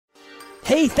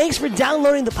Hey, thanks for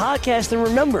downloading the podcast. And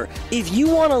remember, if you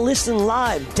want to listen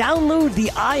live, download the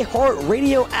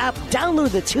iHeartRadio app,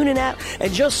 download the TuneIn app,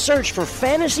 and just search for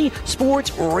Fantasy Sports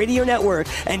Radio Network,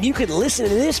 and you can listen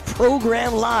to this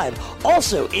program live.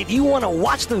 Also, if you want to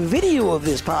watch the video of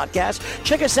this podcast,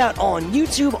 check us out on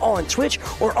YouTube, on Twitch,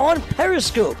 or on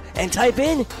Periscope, and type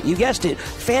in, you guessed it,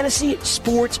 Fantasy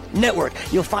Sports Network.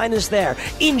 You'll find us there.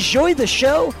 Enjoy the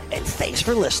show, and thanks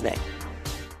for listening.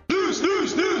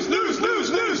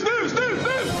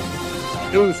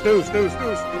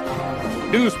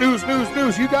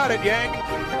 News. You got it, Yank.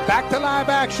 Back to live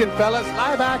action, fellas.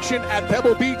 Live action at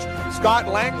Pebble Beach. Scott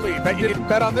Langley. Bet you didn't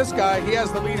bet on this guy. He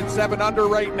has the lead at 7 under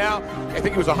right now. I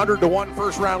think he was 100-1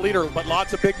 first-round leader, but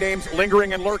lots of big names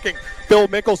lingering and lurking. Phil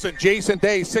Mickelson, Jason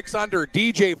Day, 6 under.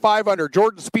 DJ, 5 under.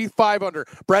 Jordan Spieth, 5 under.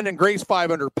 Brendan Grace,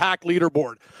 5 under. Packed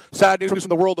leaderboard. Sad news in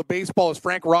the world of baseball as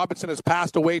Frank Robinson has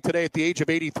passed away today at the age of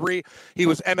 83. He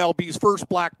was MLB's first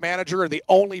black manager and the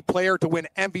only player to win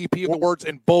MVP awards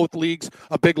in both leagues.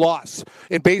 A big loss.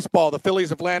 In baseball, the Phillies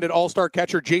have landed all-star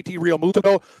catcher JT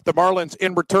Realmuto. The Marlins,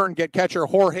 in return, get catcher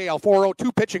Jorge Alfaro,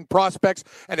 2 pitching prospects,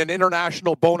 and an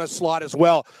international bonus slot as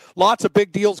well. Lots of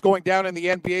big deals going down in the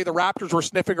NBA. The Raptors were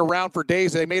sniffing around for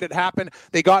days. They made it happen.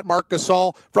 They got Marc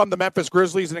Gasol from the Memphis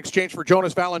Grizzlies in exchange for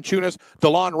Jonas Valanciunas,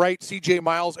 DeLon Wright, CJ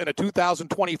Miles, and a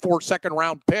 2024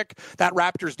 second-round pick. That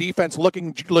Raptors defense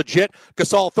looking legit.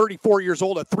 Gasol, 34 years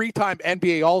old, a 3-time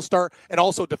NBA All-Star, and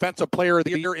also Defensive Player of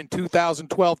the Year in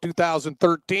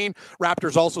 2012-2013.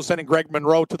 Raptors also sending Greg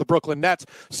Monroe to the Brooklyn Nets.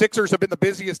 Sixers have been the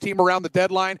busiest team around the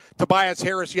deadline. Tobias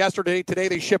Harris yesterday. Today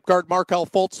they shipped guard Markelle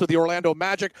Fultz to the Orlando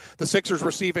Magic. The Sixers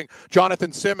receiving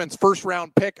Jonathan Simmons,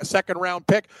 first-round pick, a second-round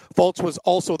pick. Fultz was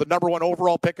also the number 1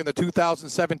 overall pick in the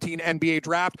 2017 NBA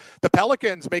draft. The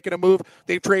Pelicans making a move.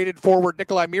 They've traded forward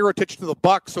Nikolai Mirotic to the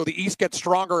Bucks, so the East gets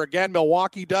stronger again.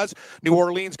 Milwaukee does. New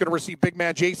Orleans going to receive big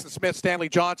man Jason Smith, Stanley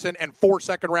Johnson, and 4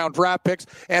 second-round draft picks.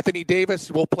 Anthony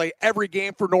Davis will play every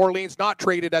game for New Orleans, not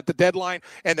traded at the deadline.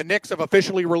 And the Knicks have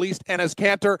officially released Enes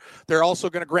Kanter. They're also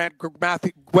going to grant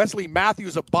Wesley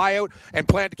Matthews a buyout and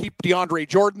plan to keep DeAndre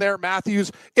Jordan there.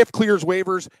 Matthews, if clears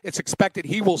waivers, it's expected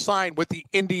he will sign with the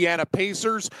Indiana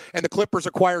Pacers. And the Clippers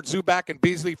acquired Zubac and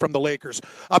Beasley from the Lakers.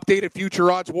 Updated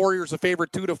future odds: Warriors a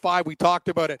favorite 2-5. We talked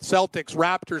about it. Celtics,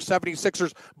 Raptors,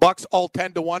 76ers, Bucks all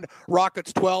 10-1.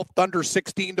 Rockets 12, Thunder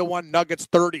 16-1, Nuggets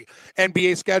 30.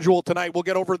 NBA schedule tonight. We'll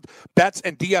get over bets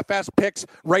and DFS picks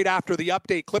right after the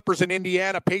update. Clippers in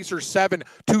Indiana, Pacers 7,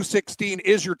 216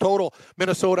 is your total.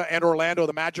 Minnesota and Orlando,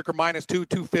 the Magic are -2,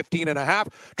 215.5.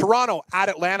 Toronto at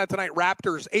Atlanta tonight.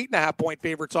 Raptors 8.5 point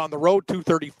favorites on the road,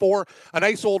 234. A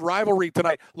nice old rivalry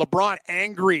tonight. LeBron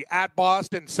angry at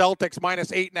Boston. Celtics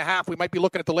 -8.5. We might be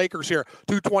looking at the Lakers here,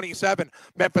 227.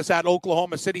 Memphis at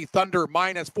Oklahoma City Thunder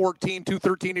 -14,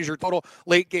 213 is your total.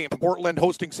 Late game. Portland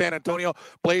hosting San Antonio.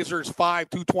 Blazers 5,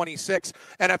 226.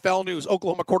 NFL news.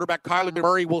 Oklahoma quarterback Kyler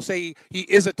Murray will say he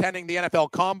is attending the NFL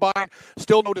Combine.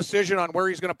 Still no decision on where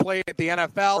he's going to play at the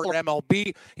NFL or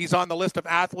MLB. He's on the list of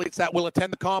athletes that will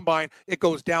attend the Combine. It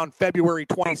goes down February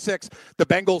 26th. The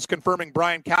Bengals confirming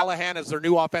Brian Callahan as their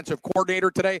new offensive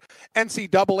coordinator today.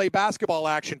 NCAA basketball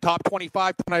action. Top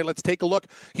 25 tonight. Let's take a look.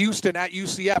 Houston at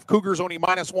UCF. Cougars only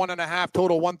 -1.5.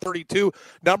 Total 132.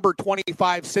 Number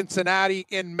 25 Cincinnati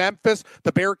in Memphis.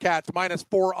 The Bearcats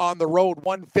 -4 on the road.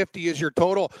 150 is your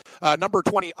total. Number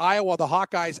 20 Iowa. The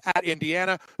Hawkeyes at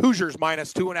Indiana. Hoosiers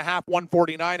 -2.5.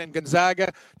 149. And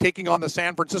Gonzaga taking on the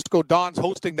San Francisco Dons,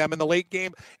 hosting them in the late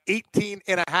game.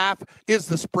 18.5 is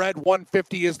the spread.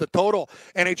 150 is the total.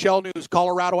 NHL news.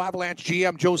 Colorado Avalanche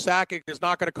GM Joe Sakic is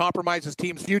not going to compromise his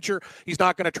team's future. He's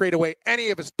not going to trade away any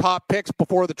of his top picks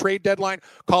before the trade deadline.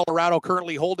 Colorado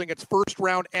currently holding its first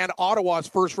round and Ottawa's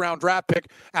first round draft pick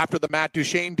after the Matt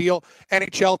Duchene deal.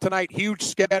 NHL tonight, huge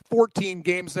skip. 14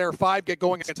 games there. 5 get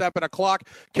going at 7 o'clock.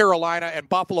 Carolina and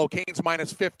Buffalo. Canes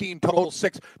 -15, total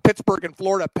 6. Pittsburgh and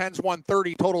Florida. Pens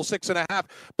 130, total 6.5.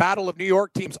 Battle of New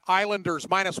York teams. Islanders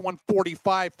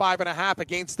 -145, 5.5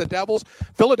 against the Devils.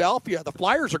 Philadelphia, the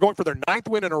Flyers are going for their 9th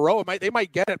win in a row. They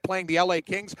might get it playing the LA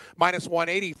Kings,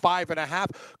 -180, 5.5.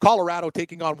 Colorado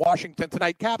taking on Washington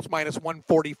tonight. Caps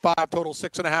 -145, total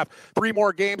 6.5. 3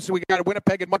 more games. We got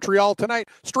Winnipeg and Montreal tonight.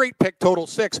 Straight pick, total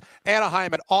 6.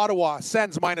 Anaheim at Ottawa.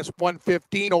 Sens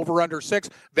 -115, over under 6.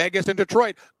 Vegas and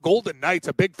Detroit. Golden Knights,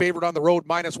 a big favorite on the road,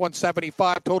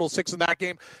 -175, total 6 in that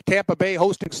game. Tampa Bay Bay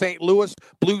hosting St. Louis.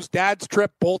 Blues dad's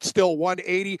trip, both still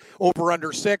 180, over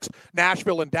under 6.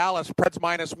 Nashville and Dallas, Preds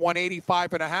minus 180,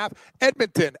 5.5.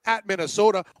 Edmonton at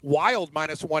Minnesota, Wild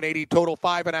minus 180, total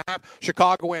 5.5.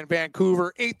 Chicago and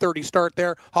Vancouver, 8:30 start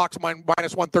there. Hawks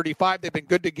minus 135. They've been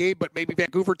good to Gabe, but maybe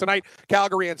Vancouver tonight.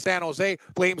 Calgary and San Jose,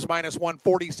 Flames minus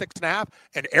 140, 6.5.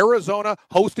 And Arizona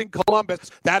hosting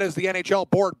Columbus. That is the NHL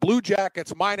board. Blue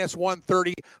Jackets minus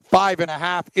 130,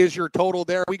 5.5 is your total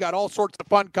there. We got all sorts of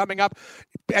fun coming up.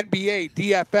 NBA,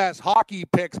 DFS, hockey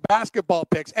picks, basketball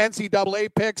picks,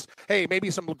 NCAA picks. Hey, maybe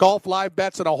some golf live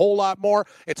bets and a whole lot more.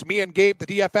 It's me and Gabe, the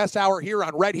DFS Hour here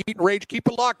on Red Heat and Rage. Keep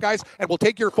it locked, guys, and we'll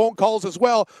take your phone calls as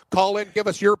well. Call in, give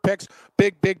us your picks.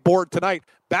 Big board tonight.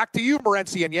 Back to you,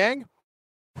 Morency and Yang.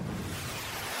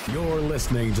 You're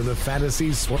listening to the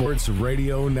Fantasy Sports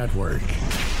Radio Network.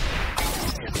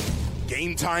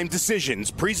 Game Time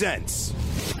Decisions presents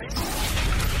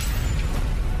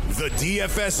the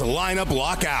DFS Lineup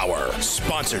Lock Hour,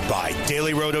 sponsored by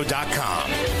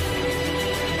DailyRoto.com.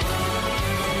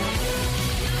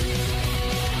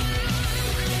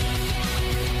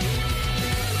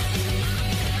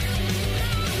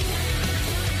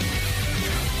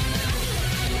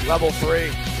 Level 3,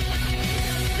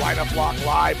 Lineup Lock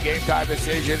Live, Game Time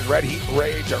Decisions, Red Heat and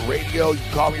Rage at radio. You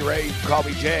can call me Ray, you can call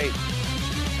me Jay.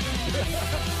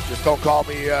 Just don't call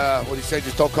me, what do you say,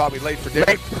 just don't call me late for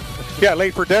dinner.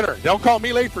 Late for dinner. Don't call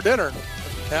me late for dinner.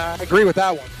 I agree with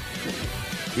that one.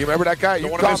 You remember that guy? You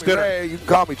can call me Ray, you can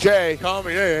call me Jay. Call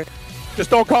me Jay.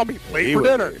 Just don't call me late for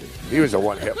dinner. He was a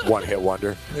one-hit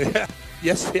wonder. Yeah.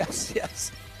 Yes.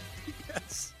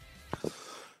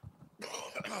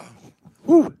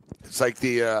 Whew. It's like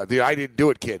the I didn't do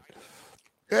it kid.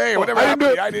 Hey, whatever happened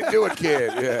to the I didn't do it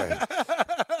kid. Yeah.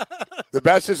 The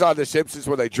best is on The Simpsons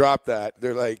when they drop that.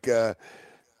 They're like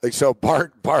so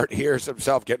Bart hears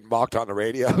himself getting mocked on the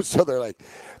radio. So they're like,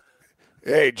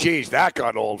 hey, geez, that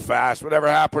got old fast. Whatever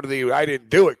happened to the I didn't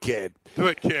do it kid? Do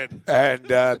it, kid. And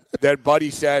then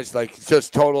Buddy says, like,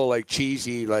 just total, like,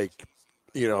 cheesy, like,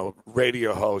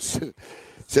 radio host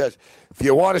says, if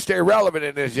you want to stay relevant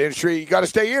in this industry, you got to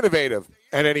stay innovative.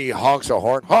 And then he honks a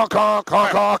horn. Honk, honk,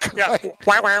 honk, honk. Yeah.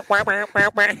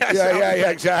 yeah,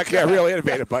 exactly. Yeah, real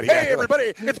innovative, buddy. Hey,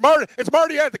 everybody, it's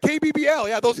Marty at the KBBL.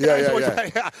 Yeah, those guys.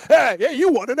 Yeah,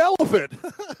 you won an elephant.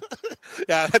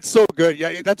 Yeah, that's so good.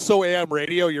 Yeah, that's so AM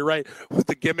radio. You're right. With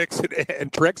the gimmicks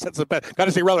and tricks, that's the best. Got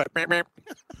to stay relevant.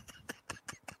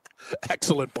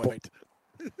 Excellent point.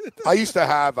 I used to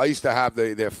have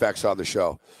the effects on the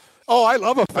show. Oh, I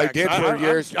love effects. I did for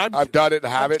years. I've done it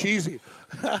and have it. Cheesy.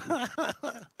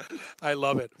 I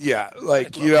love it. Yeah,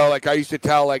 like like I used to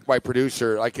tell like my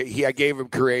producer, like I gave him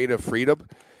creative freedom.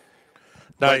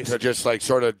 Nice. Like, to just like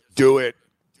sort of do it.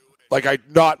 Like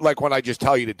not like when I just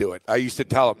tell you to do it. I used to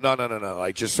tell him no.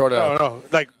 Like just sort of no.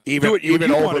 Like even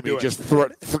over me, just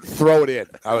throw it in.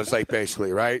 I was like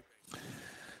basically right.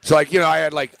 So like I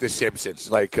had like The Simpsons,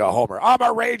 like Homer. I'm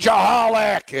a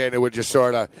rageaholic, and it would just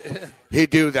sort of he'd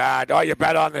do that. Oh, you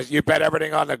bet on this. You bet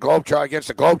everything on the Globetrotter against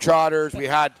the Globetrotters. We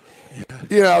had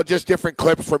just different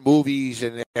clips from movies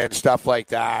and stuff like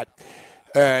that,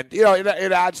 and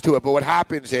it adds to it. But what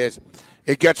happens is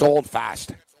it gets old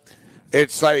fast.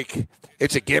 It's like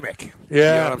it's a gimmick. Yeah, you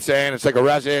know what I'm saying? It's like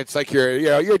it's like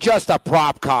you're just a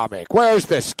prop comic. Where's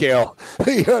the skill?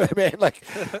 You know what I mean? Like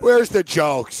where's the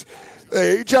jokes?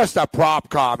 Just a prop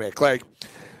comic. Like,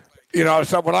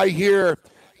 so when I hear,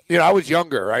 I was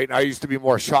younger, right? And I used to be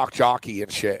more shock jockey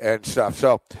and shit and stuff.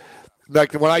 So,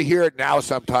 like, when I hear it now,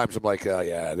 sometimes I'm like, oh,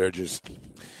 yeah, it's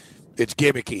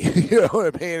gimmicky. You know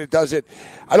what I mean?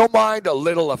 I don't mind a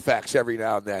little effects every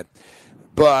now and then.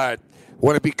 But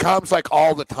when it becomes like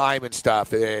all the time and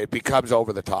stuff, it becomes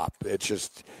over the top. It's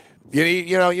just,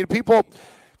 people,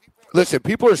 listen,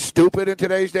 people are stupid in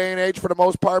today's day and age for the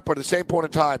most part, but at the same point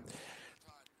in time,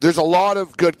 there's a lot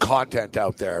of good content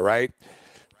out there, right?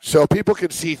 So people can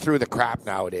see through the crap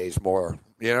nowadays more.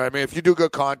 You know what I mean? If you do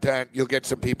good content, you'll get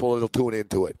some people that'll tune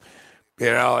into it.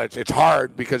 It's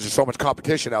hard because there's so much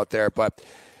competition out there. But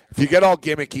if you get all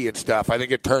gimmicky and stuff, I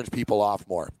think it turns people off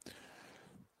more.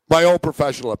 My own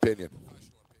professional opinion.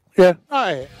 Yeah.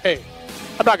 Hey,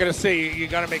 I'm not going to say you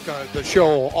got to make the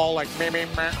show all like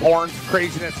horns,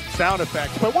 craziness, and sound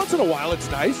effects. But once in a while,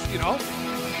 it's nice,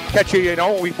 Catch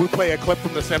you, we play a clip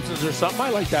from The Simpsons or something. I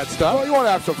like that stuff. Well, you want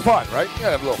to have some fun, right? You got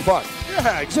to have a little fun.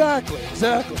 Yeah, exactly. It's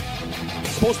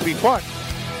supposed to be fun.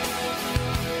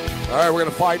 All right, we're going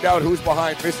to find out who's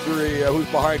behind who's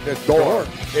behind the door.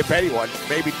 If anyone,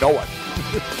 maybe no one.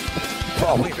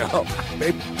 Probably no.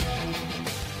 Maybe.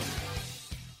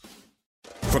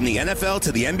 From the NFL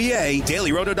to the NBA,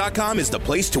 DailyRoto.com is the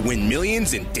place to win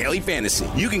millions in daily fantasy.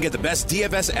 You can get the best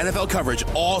DFS NFL coverage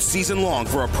all season long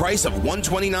for a price of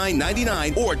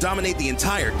 $129.99 or dominate the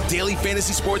entire daily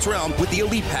fantasy sports realm with the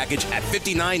Elite Package at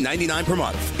 $59.99 per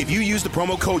month. If you use the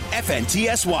promo code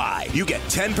FNTSY, you get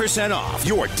 10% off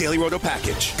your Daily Roto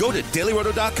package. Go to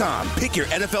DailyRoto.com, pick your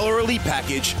NFL or Elite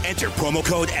Package, enter promo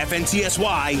code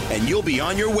FNTSY, and you'll be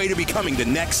on your way to becoming the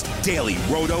next Daily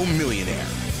Roto millionaire.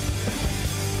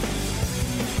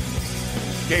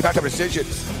 Game after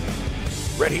decisions.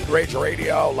 Red Heat Rage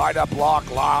Radio, Lineup Lock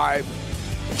Live.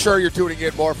 I'm sure you're tuning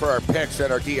in more for our picks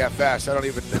than our DFS. I don't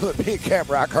even know. Me and Cam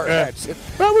rack our heads.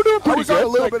 Well, we're doing pretty good. I was on a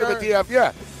little bit of a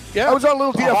DFS. Yeah. I was on a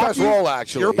little DFS hockey, roll,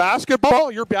 actually.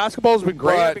 Your basketball's been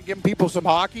great. I've been giving people some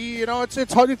hockey. You know, it's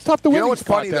tough to win. You know what's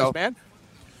funny, though? Man.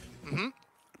 Mm-hmm.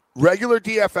 Regular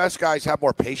DFS guys have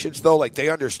more patience, though. Like, they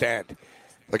understand.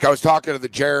 Like, I was talking to the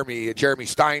Jeremy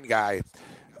Stein guy,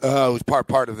 who's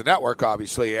part of the network,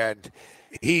 obviously, and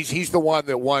he's the one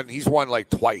that won. He's won like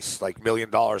twice, like $1 million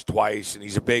twice, and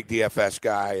he's a big DFS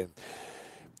guy. And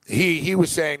he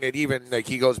was saying that even like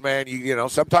he goes, man, you know,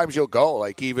 sometimes you'll go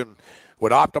like even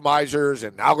with optimizers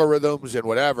and algorithms and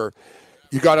whatever.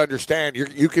 You got to understand,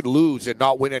 you could lose and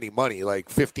not win any money, like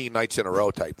 15 nights in a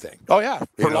row type thing. Oh yeah,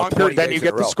 for a long period, then you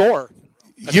get the score.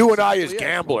 You and I, as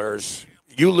gamblers.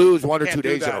 You lose 1 or 2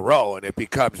 days in a row, and it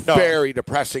becomes very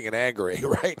depressing and angry,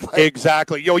 right? Like,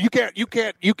 exactly. You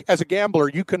can't. As a gambler,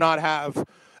 you cannot have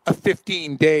a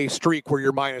 15-day streak where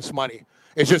you're minus money.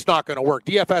 It's just not going to work.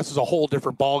 DFS is a whole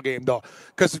different ballgame, though.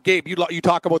 Because, Gabe, you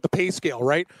talk about the pay scale,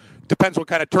 right? Depends what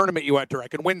kind of tournament you enter. I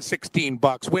can win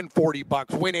 $16, win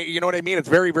 $40, win $8. You know what I mean? It's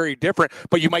very, very different.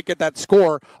 But you might get that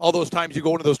score all those times you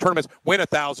go into those tournaments, win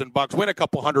 $1,000, win a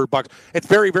couple $100. It's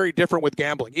very, very different with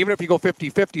gambling. Even if you go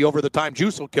 50-50 over the time,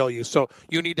 juice will kill you. So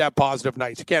you need to have positive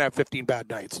nights. You can't have 15 bad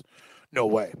nights. No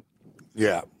way.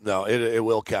 Yeah, no, it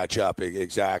will catch up.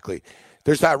 Exactly.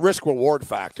 There's that risk-reward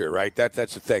factor, right?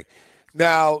 That's the thing.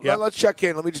 Now, let's check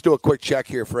in. Let me just do a quick check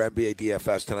here for NBA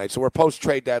DFS tonight. So we're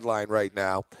post-trade deadline right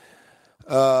now.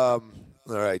 All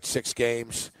right, 6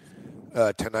 games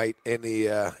tonight in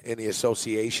the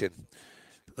association.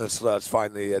 Let's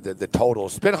find the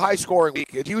totals. It's been a high-scoring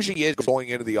week. It usually is going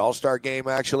into the All-Star game,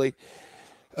 actually.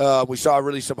 We saw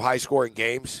really some high-scoring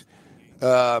games.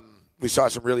 We saw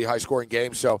some really high-scoring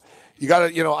games. So you got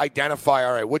to, identify,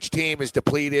 all right, which team is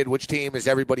depleted, which team is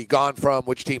everybody gone from,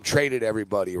 which team traded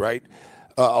everybody, right,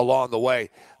 along the way.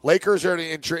 Lakers are an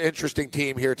interesting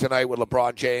team here tonight with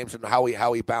LeBron James and how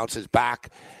he bounces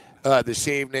back this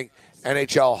evening.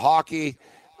 NHL hockey,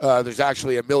 there's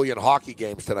actually 1 million hockey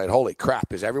games tonight. Holy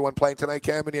crap. Is everyone playing tonight,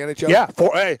 Cam, in the NHL? Yeah.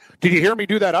 Hey, did you hear me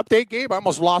do that update, Gabe? I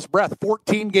almost lost breath.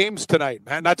 14 games tonight,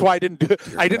 man. That's why I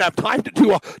didn't have time to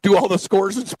do all the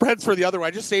scores and spreads for the other one.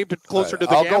 I just saved it closer to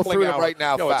the gambling I'll go through hour. them right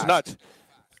now fast. It's nuts.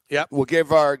 Yep. We'll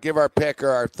give our pick or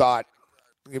our thought.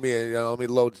 Let me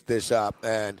load this up,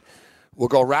 and we'll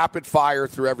go rapid fire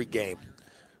through every game.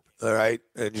 All right?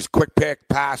 And just quick pick,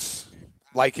 pass,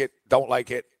 like it, don't like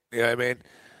it. You know what I mean?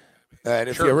 And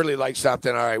if you really like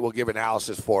something, all right, we'll give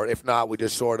analysis for it. If not, we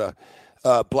just sort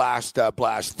of blast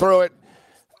through it.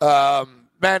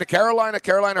 Man, the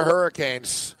Carolina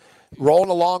Hurricanes rolling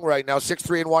along right now,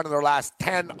 6-3-1 in their last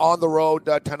 10 on the road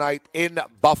tonight in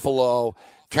Buffalo.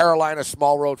 Carolina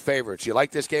small road favorites. You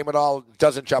like this game at all?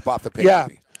 Doesn't jump off the page. Yeah.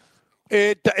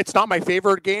 It's not my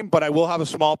favorite game, but I will have a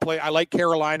small play. I like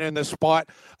Carolina in this spot.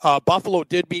 Buffalo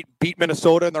did beat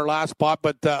Minnesota in their last spot,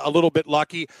 but a little bit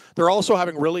lucky. They're also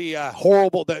having really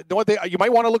horrible. You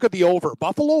might want to look at the over.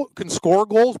 Buffalo can score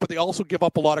goals, but they also give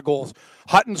up a lot of goals.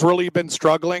 Hutton's really been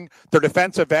struggling. Their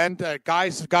defensive end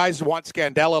guys want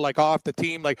Scandella off the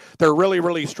team. They're really,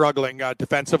 really struggling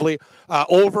defensively.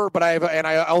 Over, but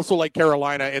I also like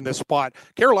Carolina in this spot.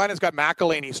 Carolina's got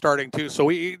McElhinney starting too, so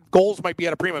goals might be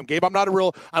at a premium. Gabe, I'm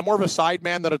more of a side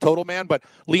man than a total man, but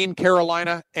lean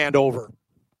Carolina and over.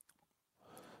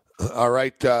 All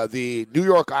right, the New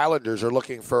York Islanders are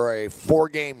looking for a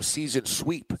 4-game season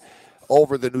sweep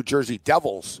over the New Jersey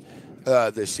Devils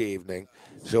this evening.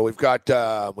 So we got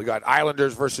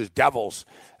Islanders versus Devils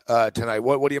tonight.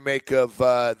 What do you make of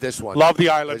this one? Love the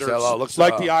Islanders.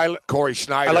 Corey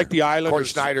Schneider. I like the Islanders. Corey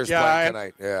Schneider's playing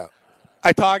tonight. Yeah.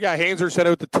 Hainzer sent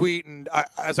out the tweet, and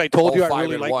as I told you, I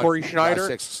really like Corey Schneider.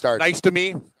 Nice to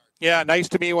me. Yeah, nice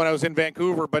to me when I was in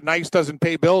Vancouver, but nice doesn't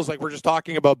pay bills. We're just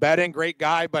talking about betting. Great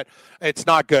guy, but it's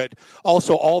not good.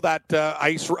 Also, all that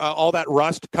ice, all that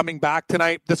rust coming back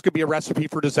tonight, this could be a recipe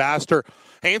for disaster.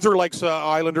 Hainzer likes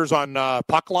Islanders on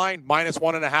puck line,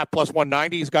 -1.5 plus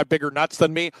 190. He's got bigger nuts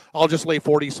than me. I'll just lay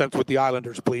 40 cents with the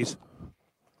Islanders, please.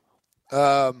 You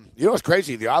know what's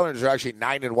crazy? The Islanders are actually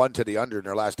 9-1 to the under in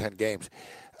their last 10 games.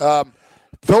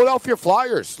 Philadelphia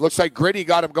Flyers. Looks like Gritty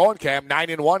got them going, Cam.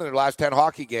 9-1 in their last 10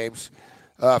 hockey games.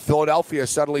 Philadelphia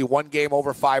suddenly one game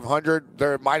over 500.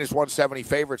 They're minus 170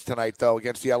 favorites tonight, though,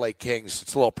 against the LA Kings.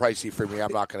 It's a little pricey for me.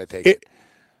 I'm not going to take it.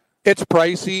 It's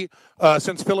pricey.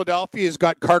 Since Philadelphia has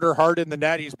got Carter Hart in the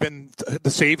net, he's been the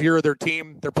savior of their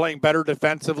team. They're playing better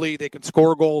defensively. They can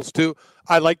score goals, too.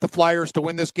 I like the Flyers to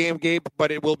win this game, Gabe,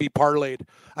 but it will be parlayed.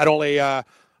 I don't lay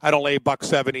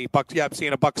 $1.70. I'm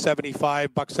seeing $1.75,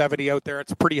 $1.70 out there.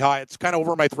 It's pretty high. It's kind of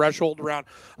over my threshold around.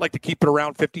 I like to keep it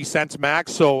around 50 cents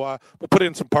max, so we'll put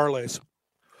in some parlays.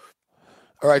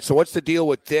 All right, so what's the deal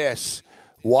with this?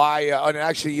 Why? And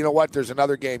actually, you know what? There's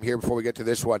another game here before we get to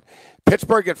this one.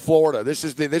 Pittsburgh at Florida. This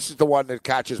is the one that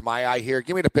catches my eye here.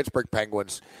 Give me the Pittsburgh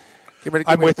Penguins. Give me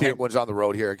the Penguins on the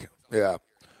road here. Yeah.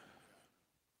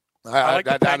 I like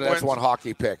the Penguins. That's one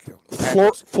hockey pick.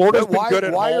 Florida's been good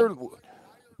at home.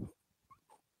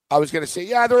 I was going to say,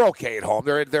 yeah, they're okay at home.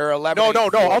 They're 11. No.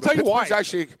 I'll tell you why.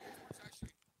 Actually,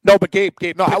 no, but Gabe.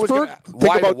 No, I was going to.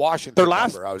 Why about Washington? Their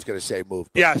last. Number, I was going to say move.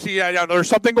 Yeah, see, there's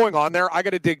something going on there. I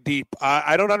got to dig deep.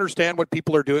 I don't understand what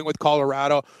people are doing with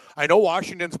Colorado. I know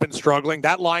Washington's been struggling.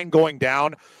 That line going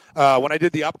down. When I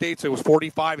did the updates, it was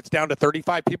 45. It's down to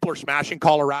 35. People are smashing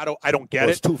Colorado. I don't get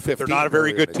it. They're not a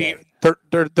very good team.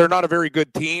 They're not a very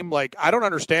good team. Like, I don't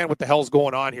understand what the hell's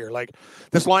going on here. Like,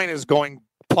 this line is going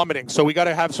plummeting. So we got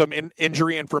to have some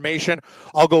injury information.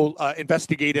 I'll go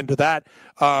investigate into that.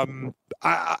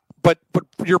 But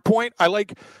your point, I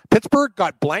like Pittsburgh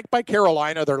got blanked by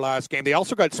Carolina their last game. They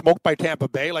also got smoked by Tampa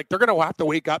Bay. Like, they're going to have to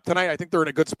wake up tonight. I think they're in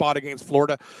a good spot against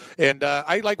Florida. And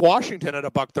I like Washington at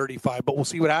 $1.35, but we'll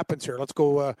see what happens here. Let's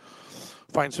go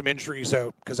find some injuries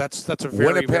out, because that's a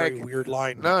very, very weird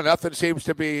line. No, nothing seems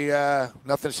to be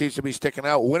sticking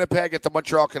out. Winnipeg at the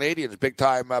Montreal Canadiens, big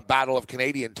time battle of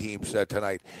Canadian teams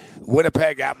tonight.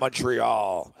 Winnipeg at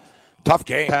Montreal, tough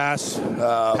game. Pass.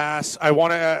 I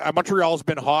want to. Montreal's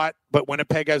been hot, but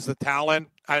Winnipeg has the talent.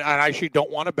 I actually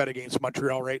don't want to bet against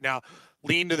Montreal right now.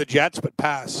 Lean to the Jets, but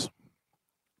pass.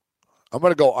 I'm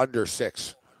going to go under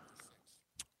 6.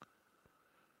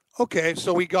 Okay,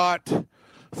 so we got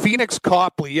Phoenix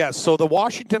Copley, yes. So the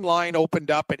Washington line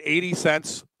opened up at 80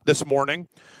 cents this morning,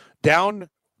 down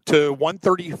to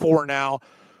 134 now.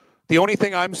 The only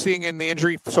thing I'm seeing in the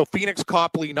injury, so Phoenix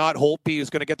Copley, not Holtby, is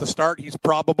going to get the start. He's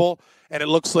probable, and it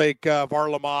looks like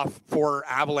Varlamov for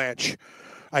Avalanche,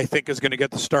 I think, is going to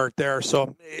get the start there.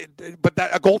 So, but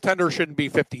a goaltender shouldn't be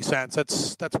 50 cents.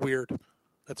 That's weird.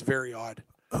 That's very odd.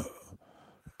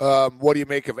 What do you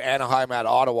make of Anaheim at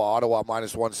Ottawa? Ottawa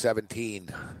minus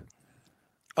 117.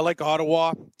 I like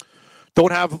Ottawa.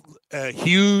 Don't have a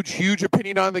huge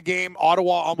opinion on the game.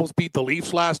 Ottawa almost beat the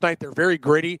Leafs last night. They're very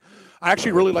gritty. I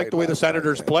actually really like the way the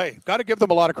Senators play. Got to give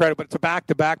them a lot of credit, but it's a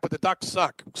back-to-back. But the Ducks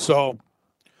suck. So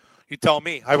you tell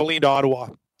me. I will lean to Ottawa.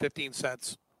 15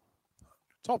 cents.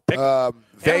 It's all pick.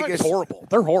 Vegas. Horrible.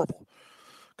 They're horrible.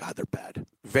 God, they're bad.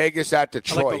 Vegas at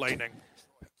Detroit. I like the Lightning.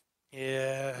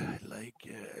 Yeah,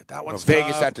 that one's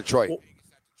Vegas tough. At Detroit.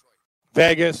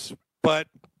 Vegas, but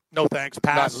no thanks.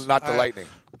 Pass. Not the Lightning.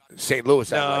 St.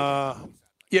 Louis at Lightning.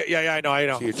 Yeah, I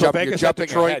know. So you're jumping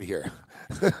ahead here.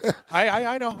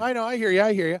 I know. I hear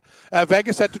you.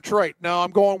 Vegas at Detroit. No,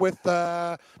 I'm going with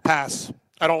pass.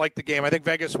 I don't like the game. I think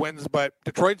Vegas wins, but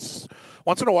Detroit's,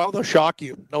 once in a while, they'll shock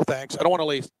you. No thanks. I don't want to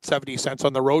lay 70 cents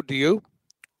on the road. Do you?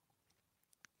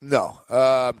 No.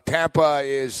 Tampa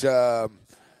is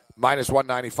minus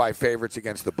 195 favorites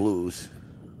against the Blues.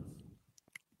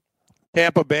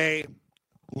 Tampa Bay,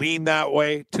 lean that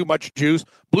way. Too much juice.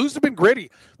 Blues have been gritty.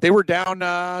 They were down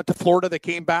to Florida. They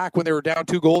came back when they were down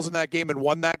 2 goals in that game and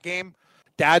won that game.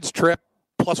 Dad's trip,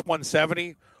 plus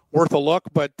 170. Worth a look,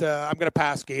 but I'm going to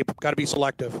pass, Gabe. Got to be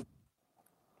selective.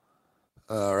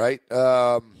 All right.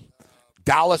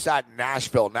 Dallas at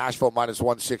Nashville. Nashville minus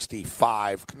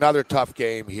 165. Another tough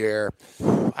game here.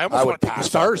 I almost want to take the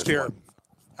Stars here.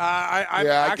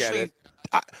 I get it.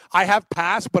 I have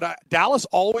passed, but Dallas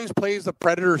always plays the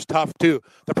Predators tough, too.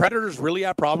 The Predators really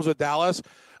have problems with Dallas.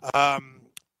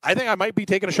 I think I might be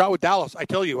taking a shot with Dallas. I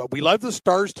tell you, we love the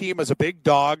Stars team as a big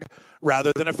dog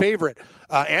rather than a favorite.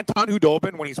 Anton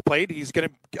Khudobin, when he's played, he's going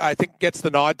to, I think, gets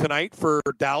the nod tonight for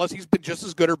Dallas. He's been just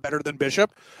as good or better than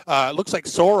Bishop. It looks like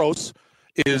Soros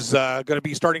is going to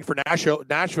be starting for Nashville.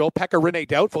 Pekka Rinne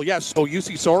doubtful. Yes, so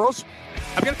UC Soros.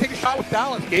 I'm going to take a shot with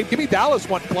Dallas, Gabe. Give me Dallas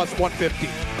 1 plus 150,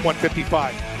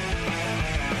 155.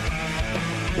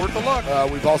 Worth a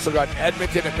look. We've also got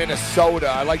Edmonton and Minnesota.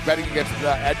 I like betting against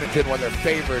Edmonton when they're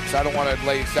favorites. I don't want to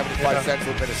lay 75 cents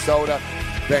with Minnesota.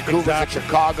 Vancouver's at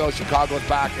Chicago. Chicago's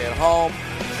back at home.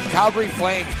 Calgary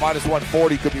Flames minus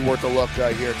 140 could be worth a look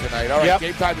here tonight. All right, Yep.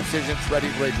 Game Time Decisions, Ready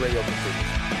Rage Radio continues.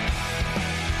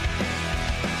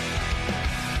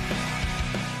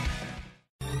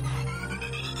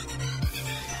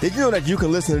 Did you know that you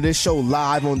can listen to this show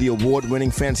live on the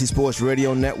award-winning Fantasy Sports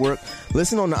Radio Network?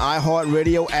 Listen on the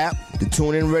iHeartRadio app, the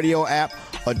TuneIn Radio app,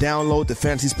 or download the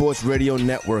Fantasy Sports Radio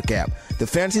Network app. The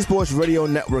Fantasy Sports Radio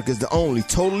Network is the only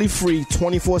totally free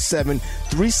 24/7,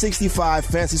 365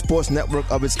 fantasy sports network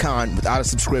of its kind without a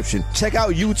subscription. Check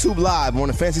out YouTube Live on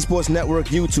the Fantasy Sports Network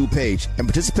YouTube page and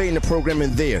participate in the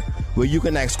programming there, where you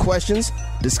can ask questions,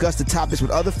 discuss the topics with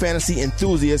other fantasy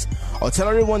enthusiasts, or tell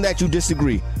everyone that you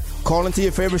disagree. Call into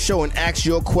your favorite show and ask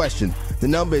your question. The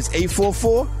number is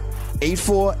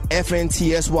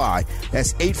 844-84-FNTSY.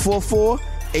 That's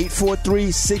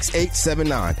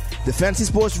 844-843-6879. The Fantasy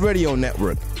Sports Radio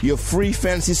Network, your free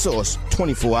fantasy source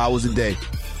 24 hours a day.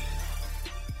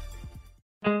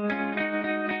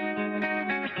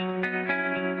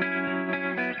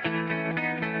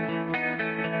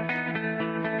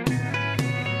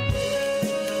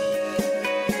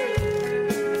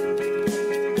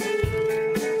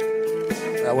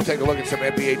 We'll take a look at some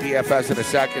NBA DFS in a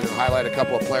second and highlight a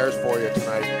couple of players for you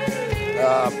tonight.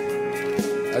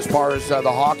 As far as the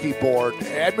hockey board,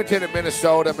 Edmonton and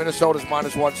Minnesota. Minnesota's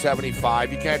minus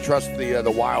 175. You can't trust the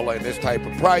Wild at this type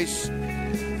of price.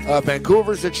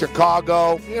 Vancouver's at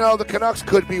Chicago. You know, the Canucks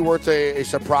could be worth a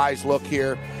surprise look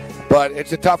here, but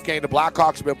it's a tough game. The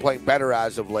Blackhawks have been playing better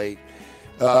as of late.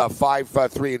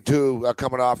 5-3-2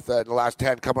 coming off in the last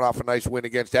 10, coming off a nice win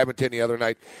against Edmonton the other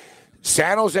night.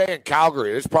 San Jose and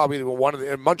Calgary. This is probably one of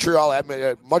the Montreal,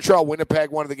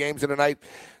 Winnipeg, one of the games of the night.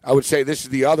 I would say this is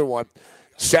the other one.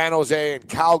 San Jose and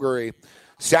Calgary.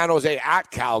 San Jose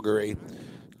at Calgary.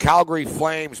 Calgary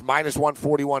Flames minus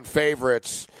 141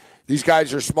 favorites. These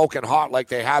guys are smoking hot like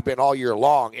they have been all year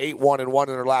long. 8-1-1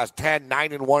 in their last 10,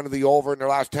 9-1 in the over in their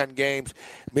last 10 games.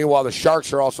 Meanwhile, the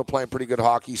Sharks are also playing pretty good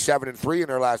hockey. 7-3 in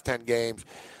their last 10 games.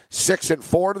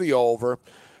 6-4 to the over.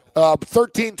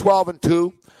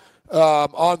 13-12-2.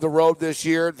 On the road this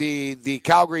year, the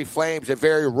Calgary Flames are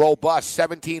very robust,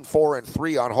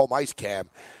 17-4-3 on home ice, Cam.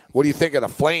 What do you think of the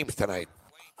Flames tonight?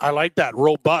 I like that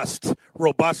robust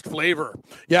flavor.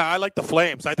 Yeah, I like the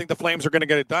Flames. I think the Flames are going to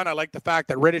get it done. I like the fact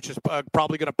that Rittich is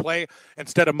probably going to play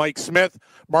instead of Mike Smith.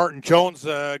 Martin Jones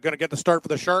going to get the start for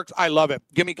the Sharks. I love it.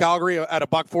 Give me Calgary at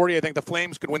 $140. I think the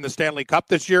Flames could win the Stanley Cup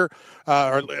this year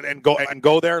and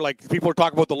go there. Like people are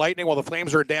talking about the Lightning. Well, the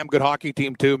Flames are a damn good hockey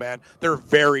team too, man. They're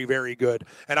very, very good,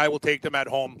 and I will take them at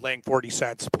home, laying 40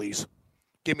 cents, please.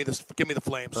 Give me the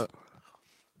Flames.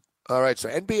 All right, so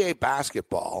NBA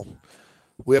basketball.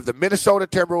 We have the Minnesota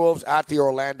Timberwolves at the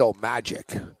Orlando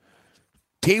Magic.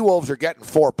 T-Wolves are getting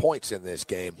 4 points in this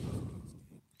game.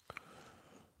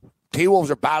 T-Wolves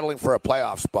are battling for a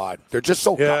playoff spot. They're just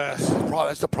so good.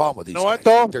 That's the problem with these guys. What,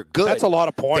 though? They're good. That's a lot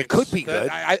of points. They could be good.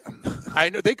 I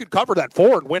know they could cover that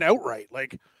 4 and win outright.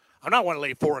 Like, I'm not want to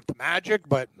lay 4 at the Magic,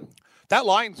 but that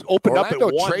line's opened Orlando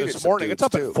up at 1 this morning. It's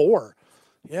up too. at 4.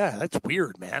 Yeah, that's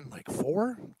weird, man. Like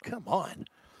 4? Come on.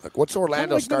 Like, what's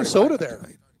Orlando starting Minnesota there?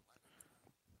 Tonight?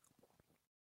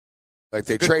 Like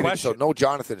they traded, question. so no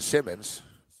Jonathan Simmons.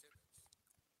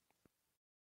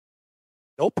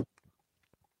 Nope.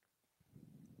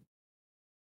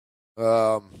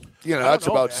 That's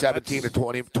about 17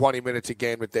 to 20 minutes a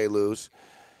game that they lose.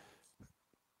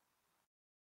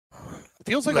 It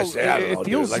feels like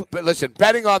but listen,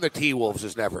 betting on the T-Wolves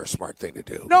is never a smart thing to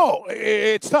do. No,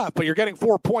 it's tough, but you're getting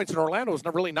 4 points, and Orlando is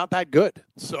really not that good.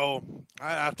 So,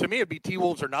 to me, it'd be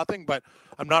T-Wolves or nothing, but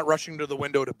I'm not rushing to the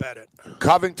window to bet it.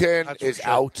 Covington is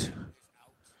out.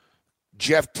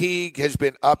 Jeff Teague has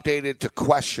been updated to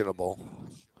questionable.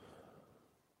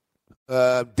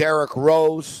 Derrick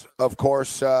Rose, of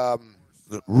course,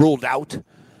 ruled out.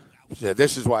 So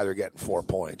this is why they're getting 4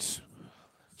 points.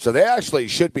 So they actually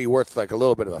should be worth like a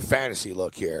little bit of a fantasy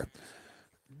look here.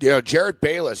 Jared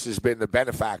Bayless has been the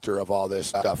benefactor of all this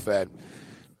stuff. And,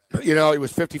 he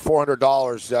was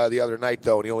 $5,400 the other night,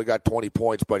 though, and he only got 20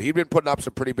 points. But he'd been putting up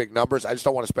some pretty big numbers. I just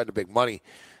don't want to spend the big money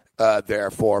there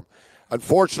for him.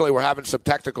 Unfortunately, we're having some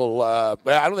technical I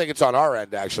don't think it's on our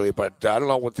end, actually, but I don't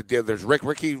know what the deal. There's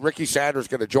Ricky Sanders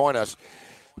going to join us.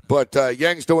 But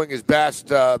Yang's doing his best.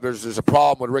 There's a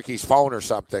problem with Ricky's phone or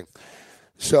something.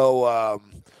 So,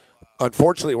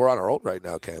 unfortunately, we're on our own right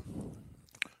now, Cam.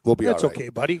 We'll be all right. That's okay,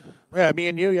 buddy. Yeah, me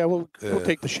and you, we'll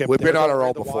take the ship. We've been on our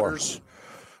own before. Waters.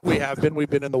 We have been. We've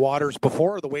been in the waters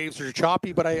before. The waves are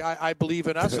choppy, but I believe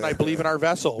in us and I believe in our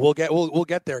vessel. We'll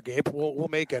get there, Gabe. We'll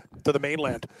make it to the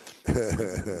mainland. From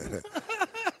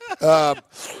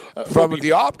the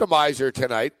optimizer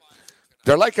tonight,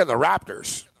 they're liking the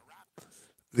Raptors.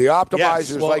 The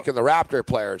optimizers liking the Raptor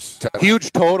players.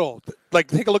 Huge total. Like,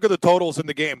 take a look at the totals in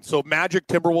the game. So Magic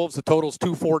Timberwolves, the total's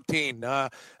 214.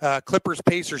 Clippers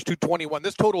Pacers 221.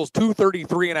 This total is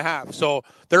 233.5. So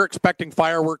they're expecting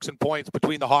fireworks and points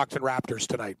between the Hawks and Raptors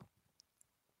tonight.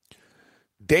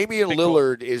 Damian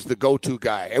Lillard is the go-to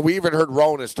guy, and we even heard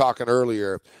Ronas talking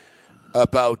earlier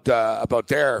about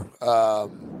their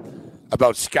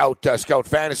Scout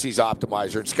Fantasy's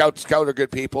optimizer. And Scout are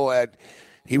good people, and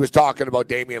he was talking about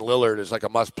Damian Lillard as like a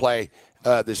must-play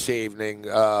this evening.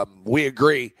 We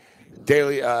agree.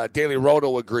 Daily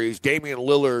Roto agrees. Damian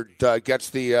Lillard gets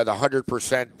the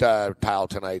 100% pile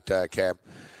tonight, Cam.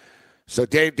 So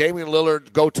Damian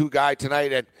Lillard, go-to guy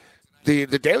tonight. And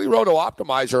the Daily Roto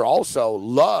optimizer also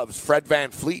loves Fred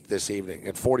VanVleet this evening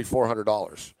at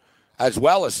 $4,400, as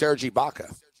well as Serge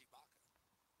Ibaka.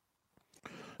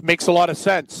 Makes a lot of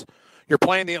sense. You're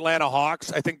playing the Atlanta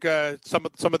Hawks. I think some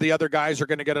of the other guys are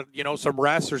going to get some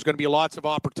rest. There's going to be lots of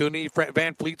opportunity.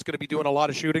 VanVleet's going to be doing a lot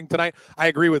of shooting tonight. I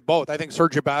agree with both. I think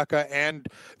Serge Ibaka and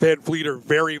VanVleet are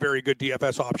very, very good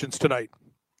DFS options tonight.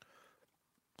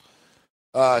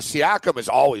 Siakam is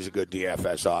always a good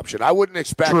DFS option. I wouldn't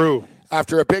expect well,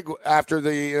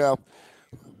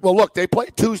 look, they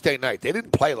played Tuesday night. They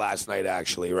didn't play last night,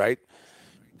 actually, right?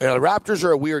 The Raptors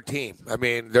are a weird team. I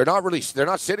mean, they're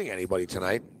not sitting anybody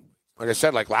tonight. Like I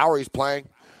said, like Lowry's playing,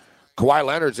 Kawhi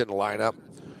Leonard's in the lineup,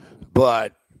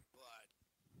 but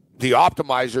the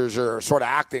optimizers are sort of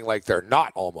acting like they're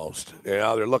not almost.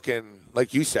 They're looking,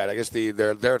 like you said, I guess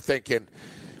they're thinking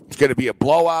it's going to be a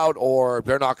blowout or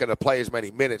they're not going to play as many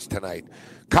minutes tonight.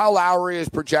 Kyle Lowry is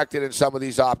projected in some of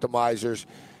these optimizers.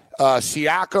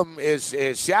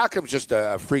 Siakam's just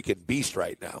a freaking beast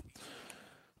right now.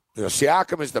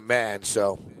 Siakam is the man,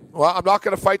 so... Well, I'm not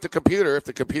going to fight the computer. If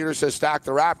the computer says stack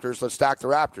the Raptors, let's stack the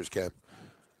Raptors, Ken.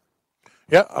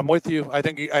 Yeah, I'm with you. I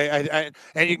think and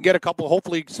you can get a couple,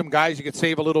 hopefully some guys you could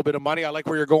save a little bit of money. I like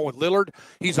where you're going with Lillard.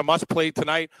 He's a must-play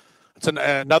tonight. It's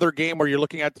another game where you're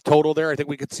looking at the total there. I think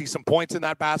we could see some points in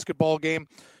that basketball game.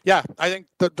 Yeah, I think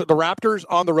the Raptors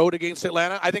on the road against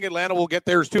Atlanta, I think Atlanta will get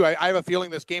theirs too. I have a feeling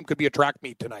this game could be a track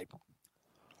meet tonight.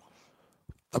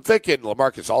 I'm thinking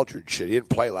LaMarcus Aldridge. He didn't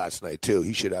play last night, too.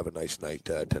 He should have a nice night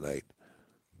tonight.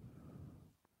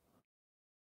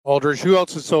 Aldridge. Who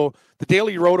else is so? The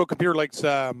Daily Roto computer likes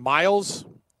Miles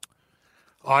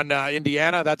on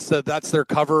Indiana. That's their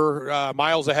cover.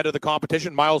 Miles ahead of the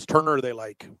competition. Miles Turner they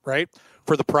like, right?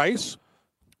 For the price.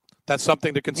 That's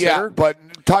something to consider. Yeah, but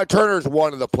Turner's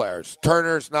one of the players.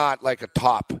 Turner's not like a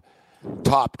top.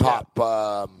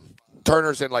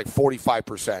 Turner's in like 45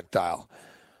 percentile.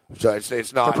 So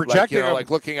it's not like, like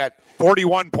looking at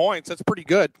 41 points. That's pretty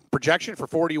good. Projection for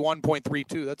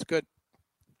 41.32. That's good.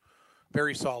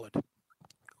 Very solid.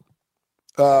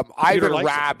 Ivan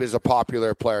Rabb is a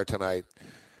popular player tonight.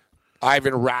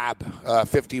 Ivan Rabb,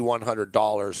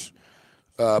 $5,100.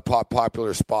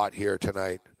 Popular spot here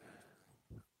tonight.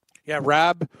 Yeah,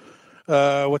 Rabb.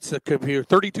 What's the computer?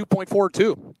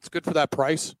 32.42. It's good for that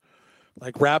price.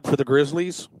 Like Rabb for the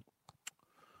Grizzlies.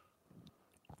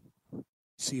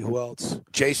 See who else?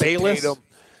 Jason Bayless. Tatum.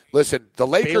 Listen, the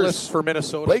Lakers Bayless for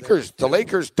Minnesota. The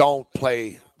Lakers don't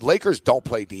play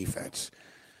defense.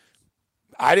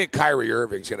 I think Kyrie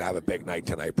Irving's going to have a big night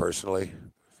tonight. Personally,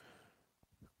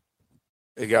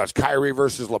 it's Kyrie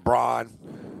versus LeBron.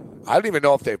 I don't even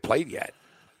know if they've played yet.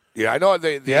 I know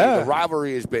the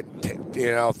rivalry has been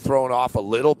thrown off a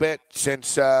little bit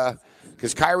since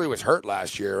because Kyrie was hurt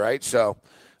last year, right? So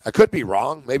I could be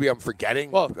wrong. Maybe I'm forgetting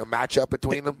a matchup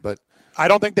between them, but. I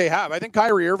don't think they have. I think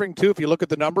Kyrie Irving, too, if you look at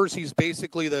the numbers, he's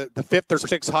basically the fifth or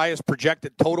sixth highest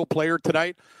projected total player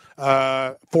tonight,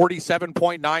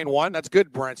 47.91. That's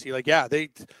good, Brent.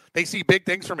 They see big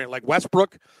things from him, like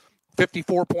Westbrook,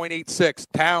 54.86,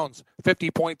 Towns,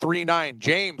 50.39,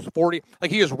 James, 40.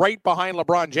 Like, he is right behind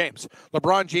LeBron James.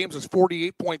 LeBron James is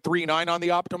 48.39 on the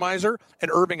optimizer, and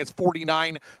Irving is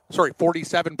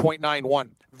 47.91.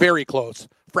 Very close.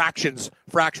 Fractions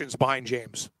behind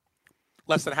James.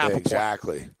 Less than half a point.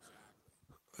 Exactly.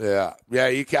 Yeah. Yeah,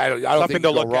 I don't think you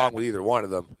can go wrong with either one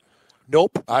of them.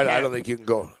 Nope. I don't think you can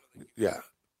go. Yeah.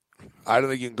 I don't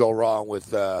think you can go wrong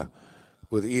with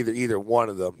either one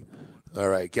of them. All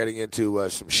right, getting into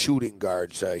some shooting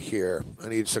guards here. I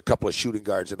need a couple of shooting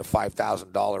guards in the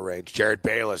 $5,000 range. Jared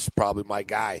Bayless, probably my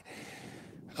guy.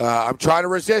 I'm trying to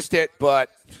resist it, but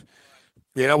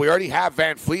we already have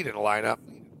VanVleet in the lineup.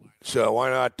 So why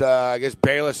not? I guess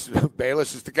Bayless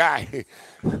is the guy.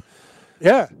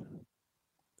 Yeah.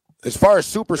 As far as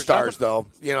superstars, though,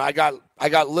 I got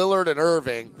Lillard and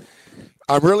Irving.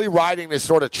 I'm really riding this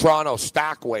sort of Toronto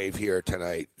stack wave here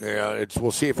tonight. We'll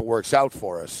see if it works out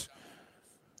for us.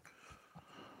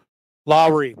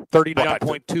 Lowry,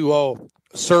 39.20.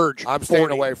 Serge, I'm staying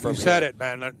 40. away from You said it,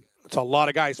 man. It's a lot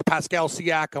of guys. Pascal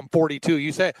Siakam, 42.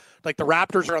 You say, like, the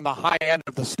Raptors are on the high end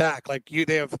of the stack. Like,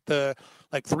 they have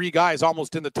three guys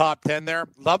almost in the top 10 there.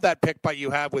 Love that pick by you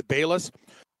have with Bayless.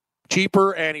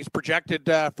 Cheaper, and he's projected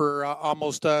for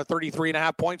almost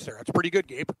 33.5 points there. That's pretty good,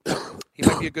 Gabe. He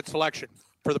might be a good selection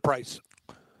for the price.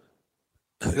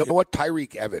 You know what?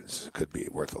 Tyreek Evans could be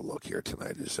worth a look here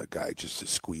tonight. Is a guy just to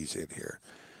squeeze in here.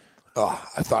 Oh,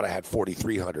 I thought I had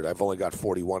 4,300. I've only got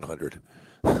 4,100.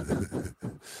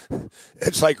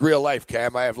 It's like real life,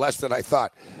 Cam. I have less than I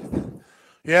thought.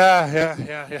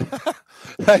 Yeah.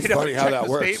 It's funny how that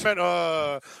works.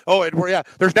 Statement.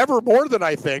 There's never more than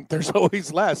I think. There's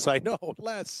always less. I know,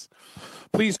 less.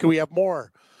 Please, can we have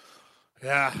more?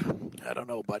 Yeah, I don't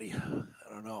know, buddy.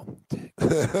 I don't know.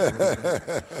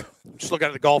 Just looking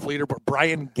at the golf leaderboard.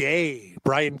 Brian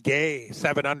Gay,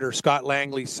 7 under. Scott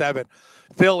Langley, 7.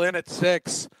 Phil in at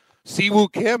 6.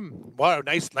 Siwoo Kim, wow,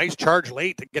 nice charge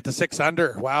late to get to 6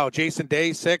 under. Wow, Jason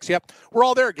Day, 6. Yep, we're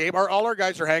all there, Gabe. All our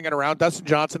guys are hanging around. Dustin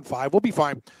Johnson, 5. We'll be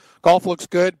fine. Golf looks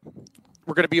good.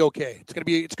 We're going to be okay. It's going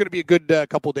to be a good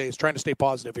couple of days. Trying to stay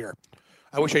positive here.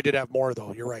 I wish I did have more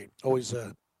though. You're right. Always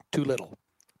too little.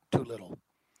 All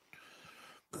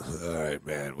right,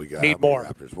 man. We got need more.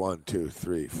 Raptors. 1, 2,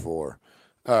 3, 4.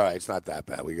 All right, it's not that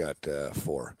bad. We got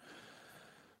 4.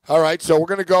 All right, so we're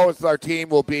going to go with our team.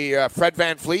 Will be Fred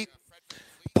VanVleet,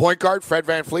 point guard Fred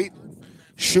VanVleet,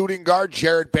 shooting guard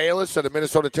Jared Bayless of the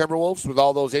Minnesota Timberwolves with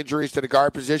all those injuries to the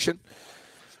guard position.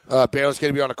 Bayless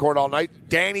going to be on the court all night.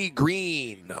 Danny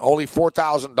Green, only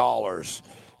 $4,000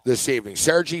 this evening.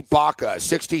 Serge Ibaka,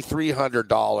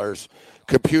 $6,300.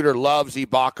 Computer loves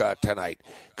Ibaka tonight.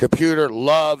 Computer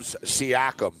loves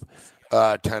Siakam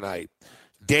tonight.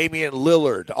 Damian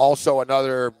Lillard, also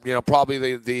another,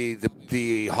 probably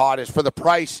the hottest for the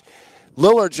price.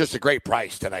 Lillard's just a great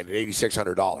price tonight at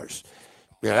 $8,600.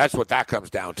 That's what that comes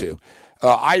down to.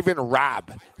 Ivan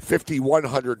Rabb,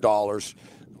 $5,100.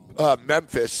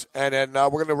 Memphis, and then we're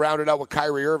going to round it out with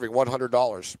Kyrie Irving,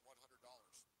 $100.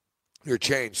 Your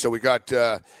change. So we got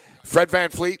Fred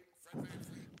VanVleet,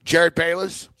 Jared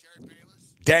Bayless,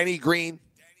 Danny Green,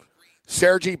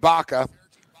 Serge Ibaka,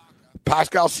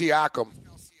 Pascal Siakam,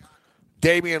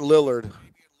 Damian Lillard,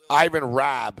 Ivan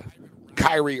Rabb,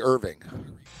 Kyrie Irving.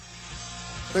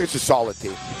 I think it's a solid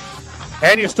team.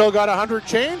 And you still got 100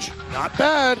 change? Not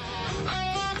bad.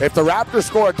 If the Raptors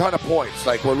score a ton of points,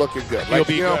 we're looking good. You'll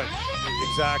be good.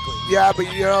 Exactly. Yeah, but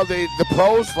the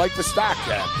pros like to stack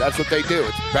that. That's what they do.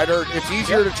 It's better. It's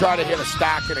easier to try to hit a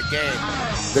stack in a game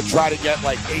than try to get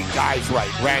 8 guys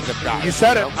right, random guys. You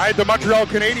said it. I had the Montreal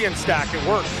Canadiens stack. It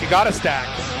worked. You got to stack.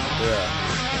 Yeah.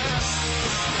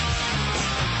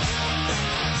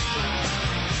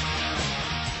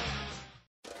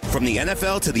 From the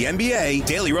NFL to the NBA,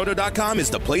 DailyRoto.com is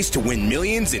the place to win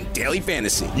millions in daily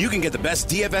fantasy. You can get the best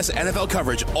DFS NFL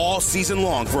coverage all season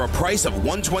long for a price of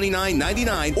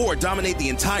 $129.99 or dominate the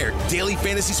entire daily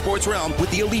fantasy sports realm with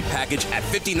the Elite Package at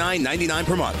 $59.99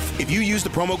 per month. If you use the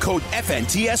promo code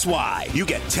FNTSY, you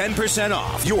get 10%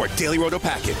 off your Daily Roto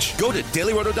package. Go to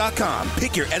DailyRoto.com,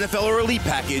 pick your NFL or Elite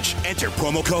Package, enter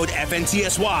promo code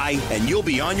FNTSY, and you'll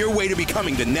be on your way to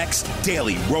becoming the next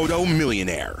Daily Roto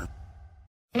millionaire.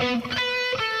 It's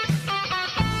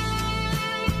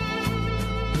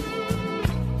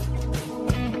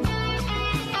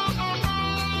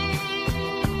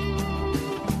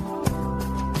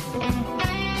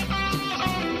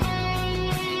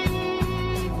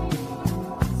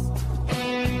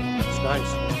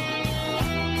nice.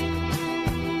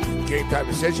 Game time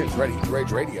decisions, Ready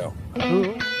Rage Radio.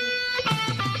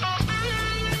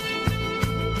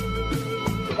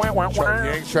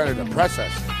 Yang's trying to depress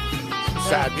us.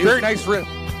 Sad music. Very nice riff.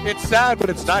 It's sad, but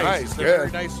it's nice. It's a yeah.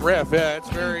 very nice riff. Yeah,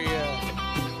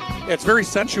 it's very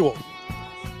sensual.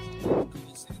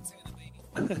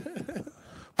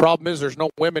 Problem is, there's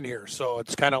no women here, so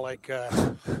it's kind of like,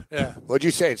 yeah. What'd you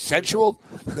say? It's sensual?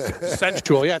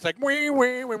 Sensual, yeah. It's like,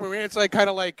 it's like kind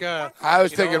of like. I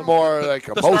was thinking more like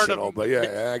emotional, but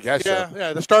yeah, I guess so.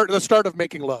 Yeah, the start of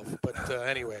making love. But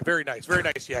anyway, very nice,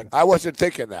 Yang. I wasn't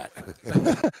thinking that.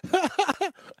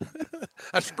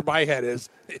 That's where my head is,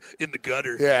 in the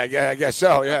gutter. Yeah, I guess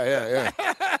so. Yeah.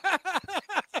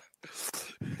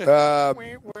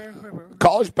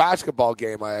 College basketball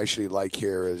game I actually like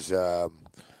here is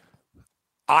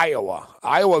Iowa.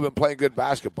 Iowa have been playing good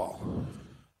basketball.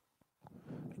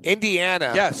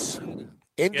 Indiana. Yes.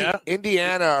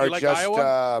 Indiana are like just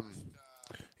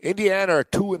Indiana are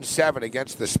 2-7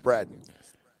 against the spread.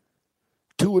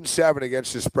 2-7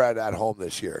 against the spread at home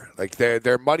this year.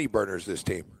 They're money burners, this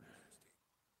team.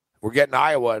 We're getting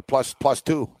Iowa at plus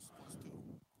 2.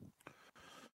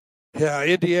 Yeah,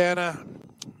 Indiana.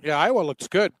 Yeah, Iowa looks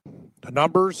good. The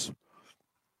numbers.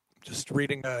 Just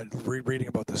reading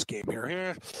about this game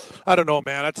here. I don't know,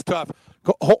 man. That's tough.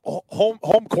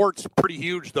 Home court's pretty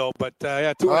huge, though. But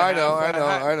yeah, 2.5. I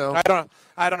know.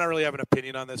 I don't really have an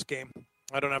opinion on this game.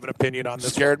 I don't have an opinion on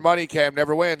this. Scared money, Cam,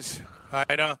 never wins.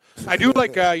 I know. I do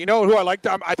like. You know who I like?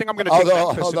 I think I'm going to take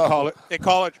Memphis in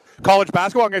college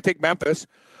basketball. I'm going to take Memphis.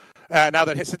 Now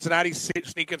that Cincinnati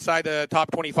sneak inside the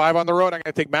top 25 on the road, I'm going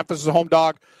to take Memphis as a home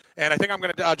dog. And I think I'm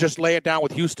going to just lay it down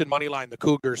with Houston money line, the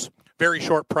Cougars. Very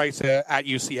short price at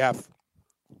UCF.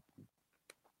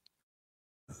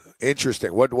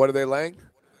 Interesting. What are they laying?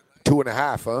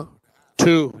 2.5, huh?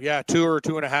 2 or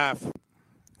 2.5.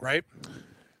 Right?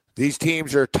 These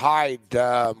teams are tied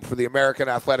for the American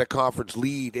Athletic Conference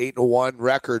lead, 8-1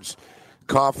 records.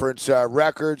 Conference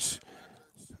records.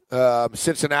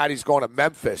 Cincinnati's going to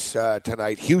Memphis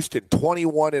tonight. Houston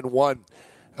 21-1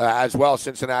 as well.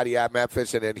 Cincinnati at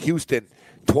Memphis, and then Houston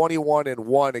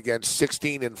 21-1 against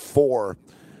 16-4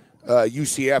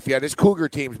 UCF. Yeah, this Cougar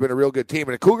team's been a real good team,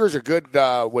 and the Cougars are good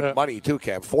with money too.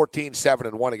 Cam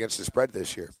 14-7-1 against the spread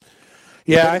this year.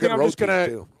 Yeah, I think I'm just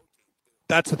gonna.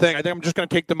 That's the thing. I think I'm just going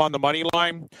to take them on the money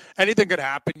line. Anything could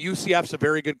happen. UCF's a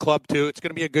very good club, too. It's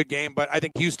going to be a good game, but I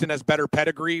think Houston has better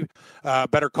pedigree,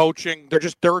 better coaching.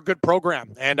 They're a good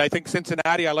program. And I think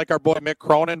Cincinnati, I like our boy Mick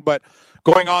Cronin, but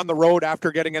going on the road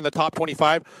after getting in the top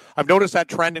 25, I've noticed that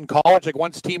trend in college. Like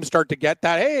once teams start to get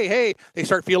that, hey, they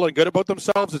start feeling good about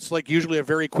themselves, it's like usually a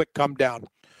very quick come down.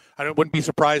 I wouldn't be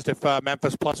surprised if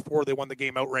Memphis +4, they won the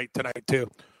game outright tonight, too.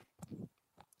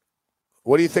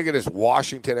 What do you think of this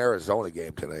Washington-Arizona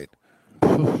game tonight?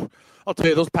 I'll tell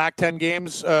you, those Pac-10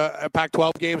 games,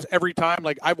 Pac-12 games, every time,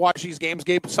 like I've watched these games,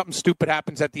 Gabe, something stupid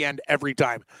happens at the end every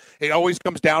time. It always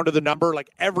comes down to the number,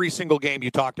 like every single game you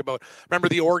talked about. Remember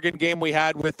the Oregon game we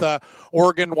had with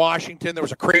Oregon-Washington? There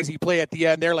was a crazy play at the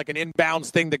end there, like an inbounds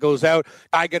thing that goes out.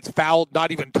 Guy gets fouled,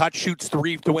 not even touched, shoots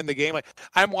 3 to win the game. Like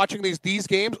I'm watching these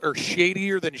games are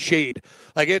shadier than shade.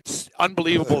 Like it's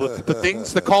unbelievable.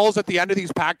 The calls at the end of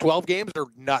these Pac-12 games are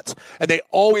nuts. And they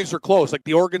always are close. Like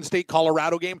the Oregon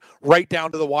State-Colorado game, right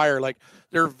down to the wire. Like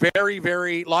they're very,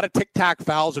 very, a lot of tic-tac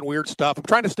fouls and weird stuff. I'm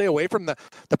trying to stay away from the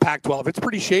Pac-12. It's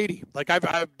pretty shady. Like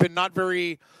I've been not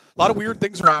very, a lot of weird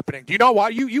things are happening. Do you know why?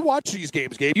 You watch these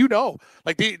games, Gabe. You know.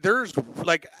 Like there's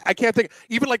like, I can't think,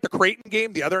 even like the Creighton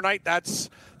game the other night,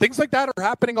 things like that are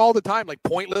happening all the time. Like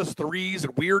pointless threes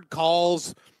and weird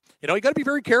calls. You know, you got to be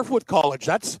very careful with college.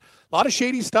 That's a lot of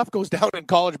shady stuff goes down in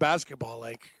college basketball,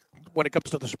 like when it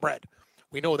comes to the spread.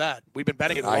 We know that. We've been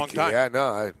betting it a long time. Yeah,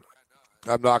 no,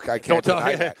 I'm not. I can't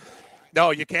deny that. No,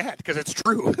 you can't because it's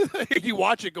true. You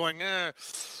watch it going,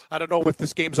 I don't know if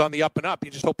this game's on the up and up.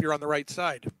 You just hope you're on the right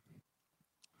side.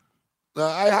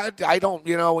 I don't.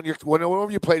 You know,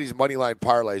 whenever you play these money line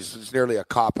parlays, it's nearly a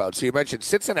cop out. So you mentioned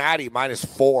Cincinnati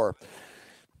 -4,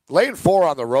 laying 4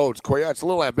 on the roads. Corey, yeah, it's a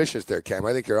little ambitious there, Cam.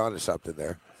 I think you're onto something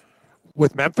there.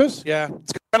 With Memphis? Yeah.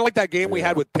 It's kind of like that game we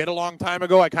had with Pitt a long time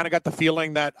ago. I kind of got the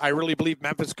feeling that I really believe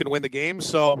Memphis can win the game.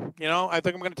 So, you know, I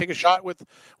think I'm going to take a shot with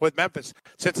Memphis.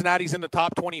 Cincinnati's in the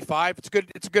top 25. It's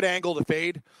good. It's a good angle to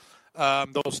fade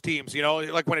those teams. You know,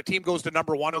 like when a team goes to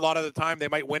number 1 a lot of the time, they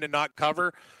might win and not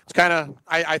cover. It's kind of,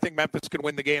 I think Memphis can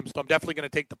win the game. So I'm definitely going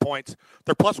to take the points.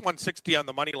 They're +160 on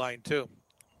the money line, too.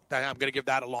 I'm going to give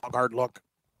that a long, hard look.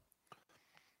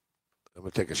 I'm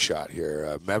going to take a shot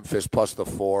here. Memphis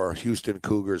 +4, Houston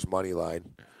Cougars money line.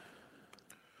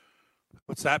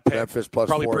 What's that pick? Memphis +4.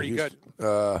 Probably pretty Houston,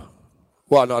 good.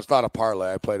 Well, no, it's not a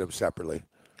parlay. I played them separately.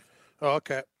 Oh,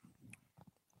 okay.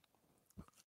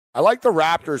 I like the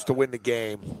Raptors to win the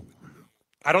game.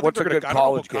 I don't What's think a they're good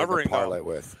college game covering, to parlay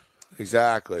with?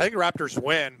 Exactly. I think Raptors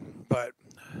win, but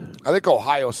I think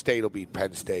Ohio State will beat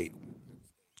Penn State.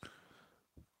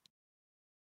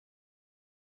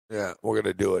 Yeah, we're going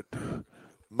to do it.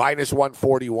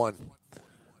 -141.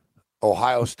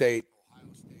 Ohio State,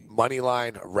 money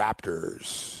line,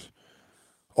 Raptors.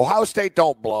 Ohio State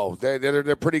don't blow.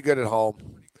 They're pretty good at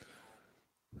home.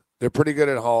 They're pretty good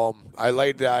at home. I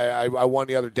won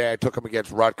the other day. I took them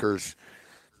against Rutgers.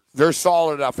 They're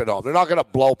solid enough at home. They're not going to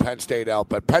blow Penn State out,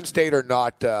 but Penn State are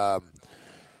not.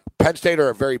 Penn State are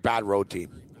a very bad road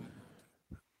team.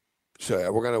 So yeah,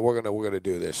 we're gonna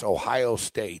do this. Ohio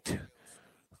State.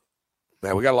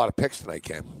 Man, we got a lot of picks tonight,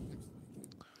 Cam.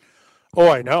 Oh,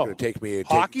 I know. It's going to take me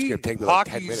Hockey? It's going to take me like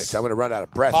 10 minutes. I'm going to run out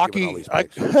of breath. Hockey, all these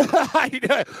picks.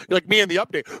 like me in the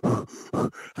update.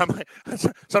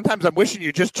 Sometimes I'm wishing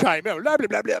you just chime in. Blah, blah,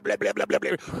 blah, blah, blah, blah, blah,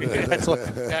 blah.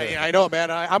 Yeah, I know,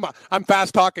 man. I'm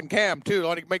fast talking Cam too. I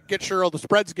want to get sure all the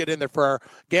spreads get in there for our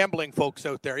gambling folks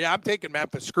out there. Yeah, I'm taking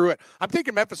Memphis. Screw it. I'm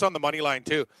taking Memphis on the money line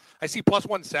too. I see plus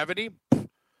 170.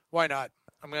 Why not?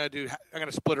 I'm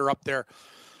gonna split her up there.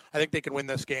 I think they can win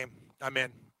this game. I'm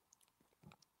in.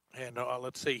 And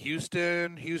let's say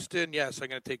Houston. Yes, I'm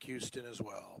going to take Houston as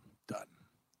well. Done.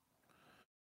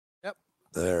 Yep.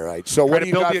 All right. So what do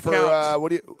you got for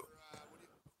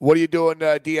what are you doing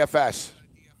DFS?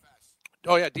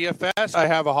 Oh yeah, DFS. I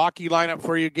have a hockey lineup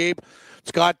for you, Gabe.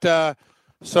 It's got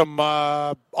some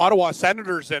Ottawa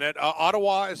Senators in it.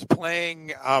 Ottawa is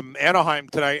playing Anaheim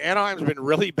tonight. Anaheim's been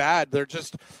really bad.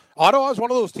 Ottawa is one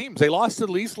of those teams. They lost to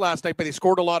the Leafs last night, but they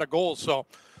scored a lot of goals. So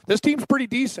this team's pretty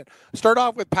decent. Start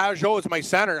off with Pajot as my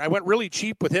center. I went really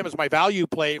cheap with him as my value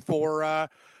play for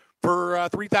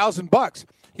 $3,000.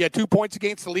 He had 2 points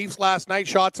against the Leafs last night,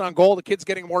 shots on goal. The kid's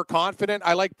getting more confident.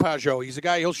 I like Pajot. He's a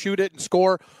guy, he'll shoot it and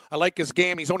score. I like his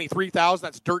game. He's only $3,000.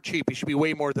 That's dirt cheap. He should be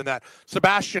way more than that.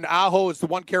 Sebastian Aho is the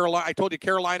one Carolina. I told you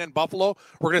Carolina and Buffalo.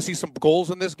 We're going to see some goals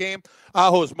in this game.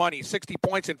 Aho's money, 60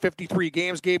 points in 53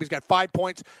 games. Gabe, he's got 5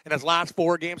 points in his last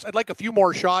 4 games. I'd like a few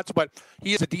more shots, but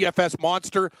he is a DFS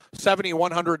monster.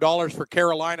 $7,100 for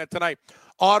Carolina tonight.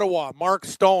 Ottawa, Mark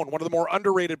Stone, one of the more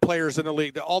underrated players in the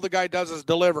league. All the guy does is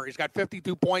deliver. He's got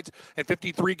 52 points in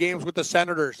 53 games with the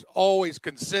Senators. Always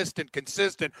consistent.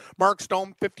 Mark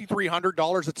Stone,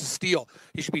 $5,300. It's a steal.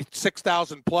 He should be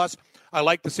 $6,000 plus. I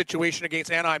like the situation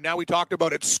against Anaheim. Now we talked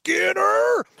about it.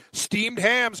 Skinner! Steamed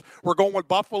hams. We're going with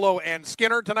Buffalo and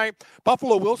Skinner tonight.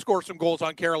 Buffalo will score some goals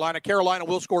on Carolina. Carolina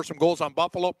will score some goals on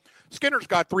Buffalo. Skinner's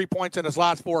got 3 points in his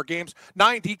last 4 games.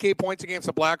 9 DK points against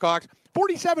the Blackhawks.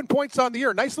 47 points on the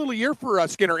year. Nice little year for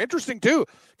Skinner. Interesting, too.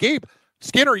 Gabe,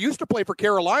 Skinner used to play for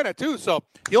Carolina, too, so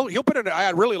he'll put in. I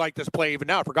really like this play even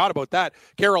now. I forgot about that.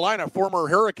 Carolina, former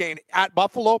Hurricane at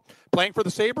Buffalo, playing for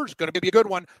the Sabres. Going to be a good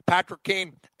one. Patrick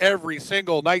Kane every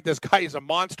single night. This guy is a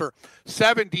monster.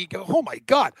 7 DK. Oh, my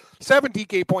God. 7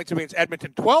 DK points against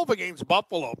Edmonton. 12 against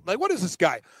Buffalo. Like, what is this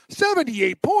guy?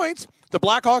 78 points. The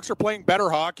Blackhawks are playing better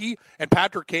hockey, and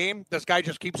Patrick Kane, this guy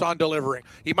just keeps on delivering.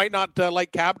 He might not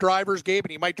like cab drivers, Gabe,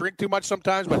 and he might drink too much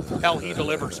sometimes, but hell, he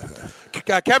delivers.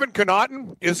 Kevin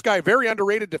Connaughton, this guy, very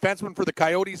underrated defenseman for the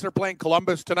Coyotes. They're playing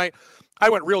Columbus tonight. I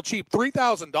went real cheap,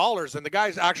 $3,000, and the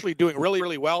guy's actually doing really,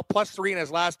 really well. +3 in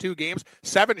his last 2 games,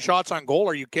 7 shots on goal.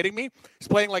 Are you kidding me? He's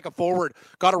playing like a forward.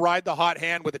 Got to ride the hot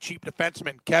hand with a cheap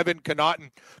defenseman, Kevin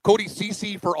Connaughton. Cody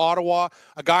Ceci for Ottawa,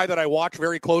 a guy that I watched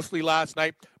very closely last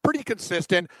night. Pretty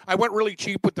consistent. I went really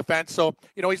cheap with defense, so,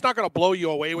 he's not going to blow you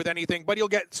away with anything, but he'll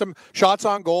get some shots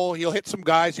on goal. He'll hit some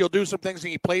guys. He'll do some things,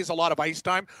 and he plays a lot of ice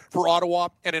time for Ottawa,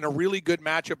 and in a really good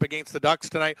matchup against the Ducks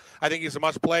tonight, I think he's a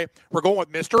must-play. We're going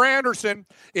with Mr. Anderson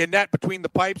in net between the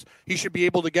pipes. He should be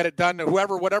able to get it done.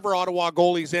 Whatever Ottawa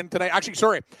goalie's in tonight.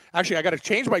 Actually, I got to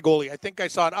change my goalie. I think I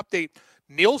saw an update.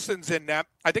 Nielsen's in net.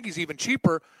 I think he's even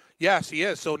cheaper. Yes, he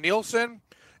is. So Nielsen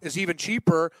is even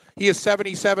cheaper. He is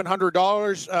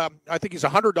 $7,700. I think he's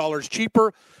 $100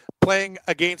 cheaper playing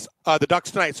against the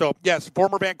Ducks tonight. So, yes,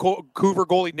 former Vancouver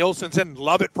goalie Nielsen's in.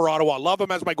 Love it for Ottawa. Love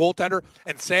him as my goaltender.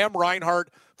 And Sam Reinhart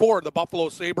for the Buffalo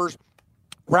Sabres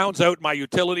rounds out my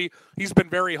utility. He's been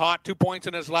very hot. 2 points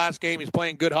in his last game. He's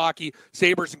playing good hockey.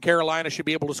 Sabres and Carolina should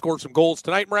be able to score some goals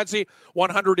tonight, Morency.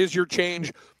 100 is your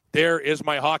change. There is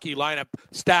my hockey lineup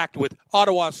stacked with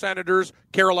Ottawa Senators,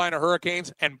 Carolina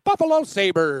Hurricanes, and Buffalo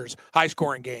Sabres.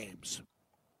 High-scoring games.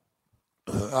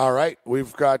 All right.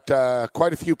 We've got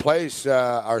quite a few plays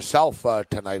ourselves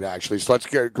tonight, actually. So let's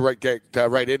get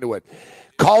right into it.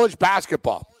 College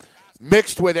basketball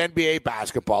mixed with NBA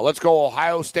basketball. Let's go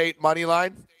Ohio State money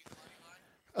line.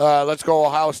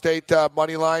 Ohio State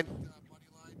money line.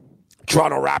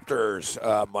 Toronto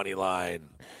Raptors money line.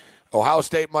 Ohio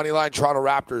State money line, Toronto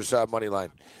Raptors money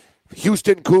line.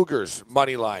 Houston Cougars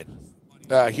money line.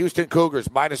 Houston Cougars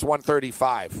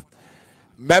 -135.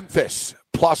 Memphis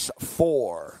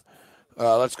 +4.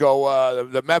 Let's go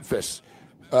the Memphis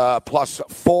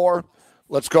 +4.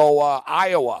 Let's go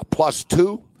Iowa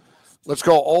 +2. Let's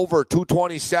go over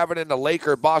 227 in the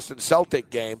Laker-Boston Celtic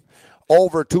game.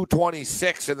 Over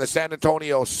 226 in the San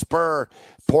Antonio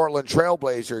Spur-Portland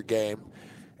Trailblazer game.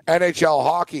 NHL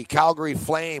hockey, Calgary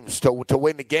Flames to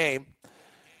win the game.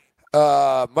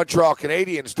 Montreal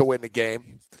Canadiens to win the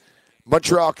game.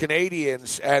 Montreal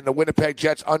Canadiens and the Winnipeg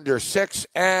Jets under 6,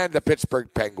 and the Pittsburgh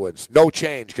Penguins. No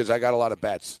change because I got a lot of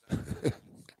bets.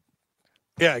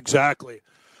 Yeah, exactly.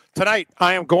 Tonight,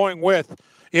 I am going with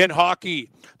In hockey,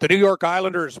 the New York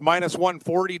Islanders minus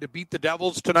 140 to beat the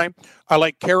Devils tonight. I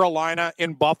like Carolina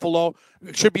in Buffalo.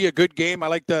 It should be a good game. I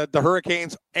like the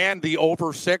Hurricanes and the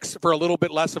over 6 for a little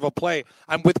bit less of a play.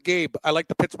 I'm with Gabe. I like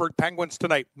the Pittsburgh Penguins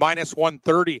tonight, minus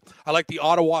 130. I like the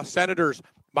Ottawa Senators,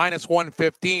 minus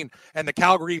 115. And the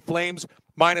Calgary Flames,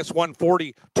 minus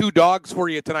 140. 2 dogs for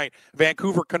you tonight.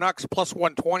 Vancouver Canucks, plus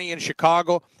 120 in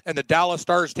Chicago. And the Dallas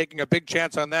Stars taking a big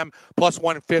chance on them, plus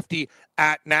 150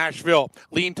 at Nashville.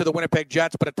 Lean to the Winnipeg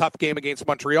Jets, but a tough game against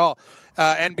Montreal.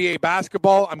 NBA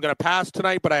basketball, I'm going to pass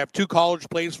tonight, but I have 2 college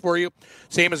plays for you.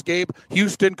 Same as Gabe.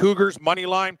 Houston Cougars, money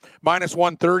line, minus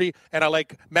 130. And I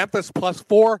like Memphis, plus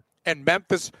 4, and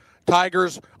Memphis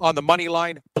Tigers on the money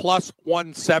line, plus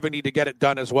 170 to get it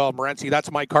done as well. Morency,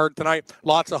 that's my card tonight.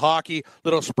 Lots of hockey,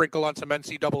 little sprinkle on some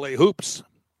NCAA hoops.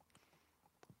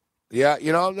 Yeah,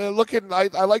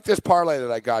 I like this parlay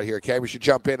that I got here, okay? We should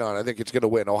jump in on it. I think it's going to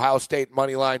win. Ohio State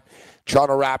money line,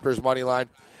 Toronto Raptors money line.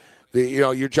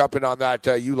 You're jumping on that.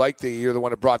 You're the one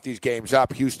that brought these games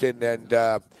up, Houston and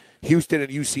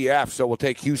UCF. So we'll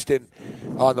take Houston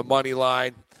on the money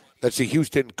line. Let's see,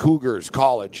 Houston Cougars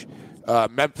college.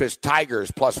 Memphis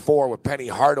Tigers plus 4 with Penny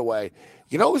Hardaway.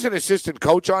 You know who's an assistant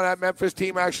coach on that Memphis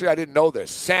team? Actually, I didn't know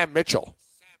this. Sam Mitchell.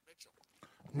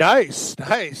 Nice.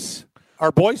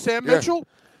 Our boy Sam Mitchell?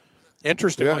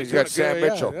 Interesting. Yeah, he's got Sam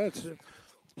Mitchell. Yeah,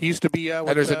 he used to be and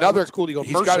there's another school.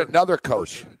 He's got another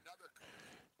coach.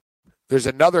 There's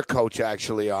another coach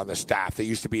actually on the staff that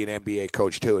used to be an NBA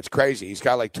coach too. It's crazy. He's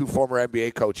got like 2 former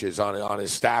NBA coaches on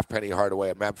his staff, Penny Hardaway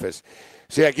at Memphis.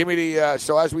 So, yeah, give me the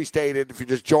so as we stated, if you're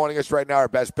just joining us right now, our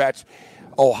best bets,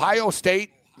 Ohio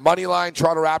State, money line,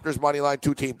 Toronto Raptors, money line,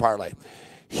 2-team parlay.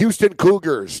 Houston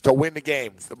Cougars to win the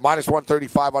game, minus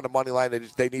 135 on the money line.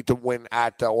 They need to win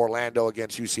at Orlando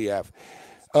against UCF.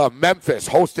 Memphis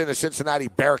hosting the Cincinnati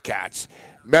Bearcats.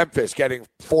 Memphis getting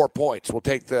 4 points. We'll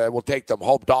take them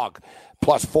home dog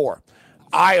plus 4.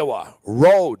 Iowa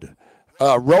road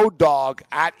dog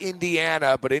at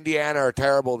Indiana, but Indiana are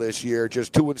terrible this year.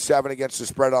 Just 2-7 against the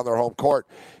spread on their home court.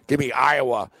 Give me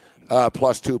Iowa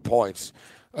plus 2 points.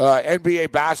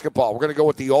 NBA basketball. We're going to go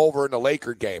with the over in the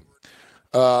Laker game.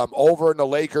 Over in the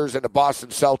Lakers and the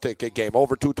Boston Celtic game.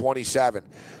 Over 227.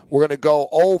 We're going to go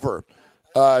over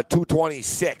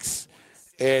 226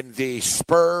 in the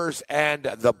Spurs and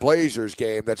the Blazers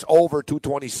game. That's over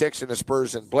 226 in the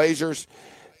Spurs and Blazers.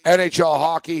 NHL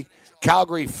hockey,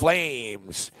 Calgary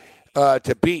Flames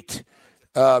to beat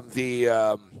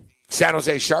the San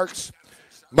Jose Sharks.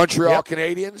 Montreal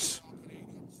Canadiens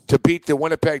to beat the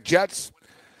Winnipeg Jets.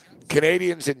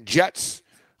 Canadiens and Jets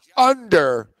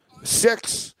under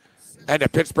 6. And the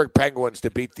Pittsburgh Penguins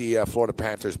to beat the Florida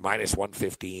Panthers minus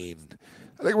 115.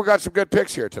 I think we got some good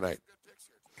picks here tonight.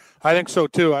 I think so,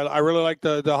 too. I really like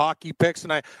the hockey picks,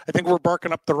 and I think we're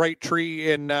barking up the right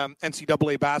tree in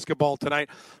NCAA basketball tonight.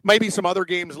 Maybe some other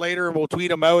games later, and we'll tweet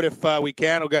them out if we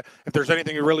can. If there's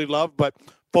anything you really love, but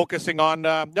focusing on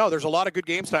there's a lot of good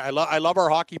games tonight. I love our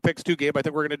hockey picks, too, Gabe. I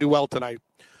think we're going to do well tonight.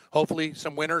 Hopefully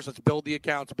some winners. Let's build the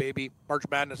accounts, baby. March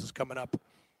Madness is coming up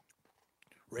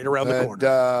right around the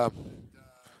corner.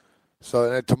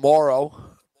 So tomorrow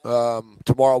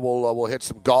we'll hit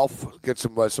some golf, get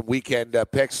some weekend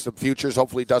picks, some futures.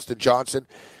 Hopefully Dustin Johnson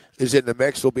is in the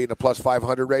mix. We'll be in the plus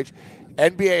 500 range.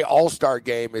 NBA All-Star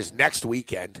Game is next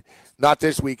weekend. Not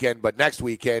this weekend, but next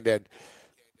weekend. And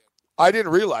I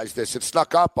didn't realize this. It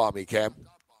snuck up on me, Cam.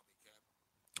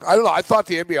 I don't know. I thought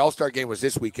the NBA All-Star Game was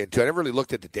this weekend, too. I never really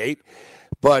looked at the date.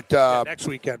 But next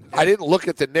weekend. I didn't look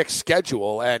at the Knicks'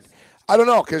 schedule. And I don't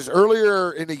know, because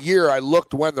earlier in the year I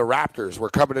looked when the Raptors were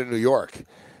coming to New York.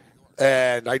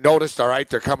 And I noticed, all right,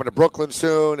 they're coming to Brooklyn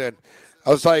soon. And I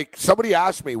was like, somebody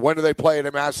asked me, when do they play in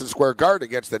Madison Square Garden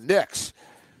against the Knicks?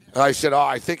 And I said,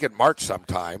 I think in March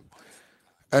sometime.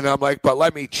 And I'm like, but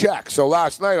let me check. So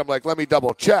last night, I'm like, let me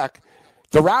double check.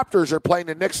 The Raptors are playing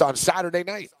the Knicks on Saturday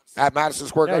night at Madison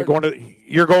Square Garden.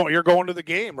 You're going to the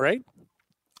game, right?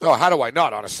 Oh, how do I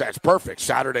not? It's perfect.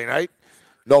 Saturday night.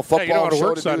 No football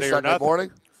show to do Sunday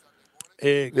morning.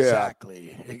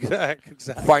 Exactly. Yeah.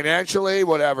 Exactly. Financially,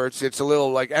 whatever. It's a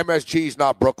little like MSG's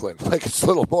not Brooklyn. Like it's a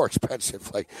little more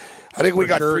expensive. Like I think we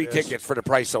got free tickets for the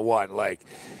price of one. Like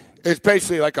it's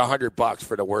basically like $100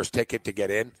 for the worst ticket to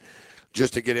get in,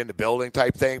 just to get in the building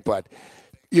type thing. But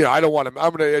I don't want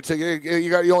to.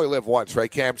 You only live once,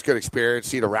 right? Cam's good experience.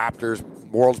 See the Raptors,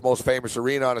 world's most famous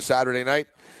arena on a Saturday night.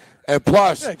 And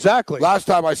plus, exactly. Last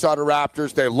time I saw the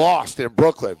Raptors, they lost in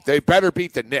Brooklyn. They better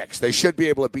beat the Knicks. They should be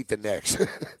able to beat the Knicks.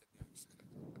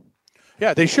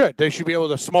 Yeah, they should. They should be able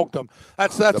to smoke them.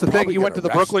 That's the thing. You went to the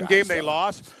Brooklyn game, they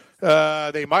lost.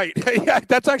 They might. Yeah,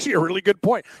 that's actually a really good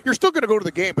point. You're still going to go to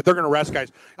the game, but they're going to rest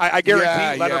guys. I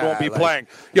guarantee Leonard won't be playing.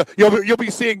 You'll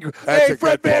be seeing, hey,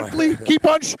 Fred VanVleet,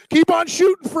 keep on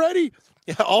shooting, Freddie.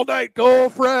 Yeah, all night. Go,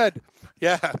 Fred.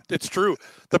 Yeah, it's true.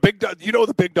 The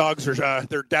big dogs are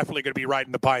they're definitely going to be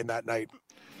riding the pine that night.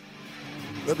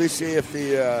 Let me see if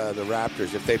the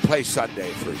Raptors, if they play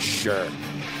Sunday for sure.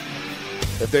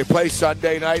 If they play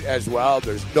Sunday night as well,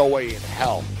 there's no way in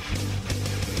hell.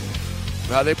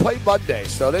 Now, they play Monday,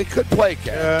 so they could play,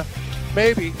 Ken. Yeah,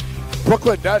 maybe.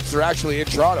 Brooklyn Nets are actually in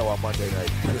Toronto on Monday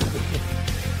night.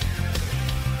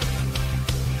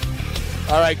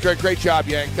 All right, great job,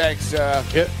 Yang. Thanks.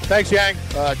 Thanks, Yang.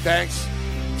 Thanks.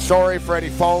 Sorry for any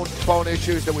phone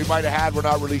issues that we might have had. We're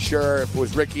not really sure if it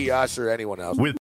was Ricky, us, or anyone else.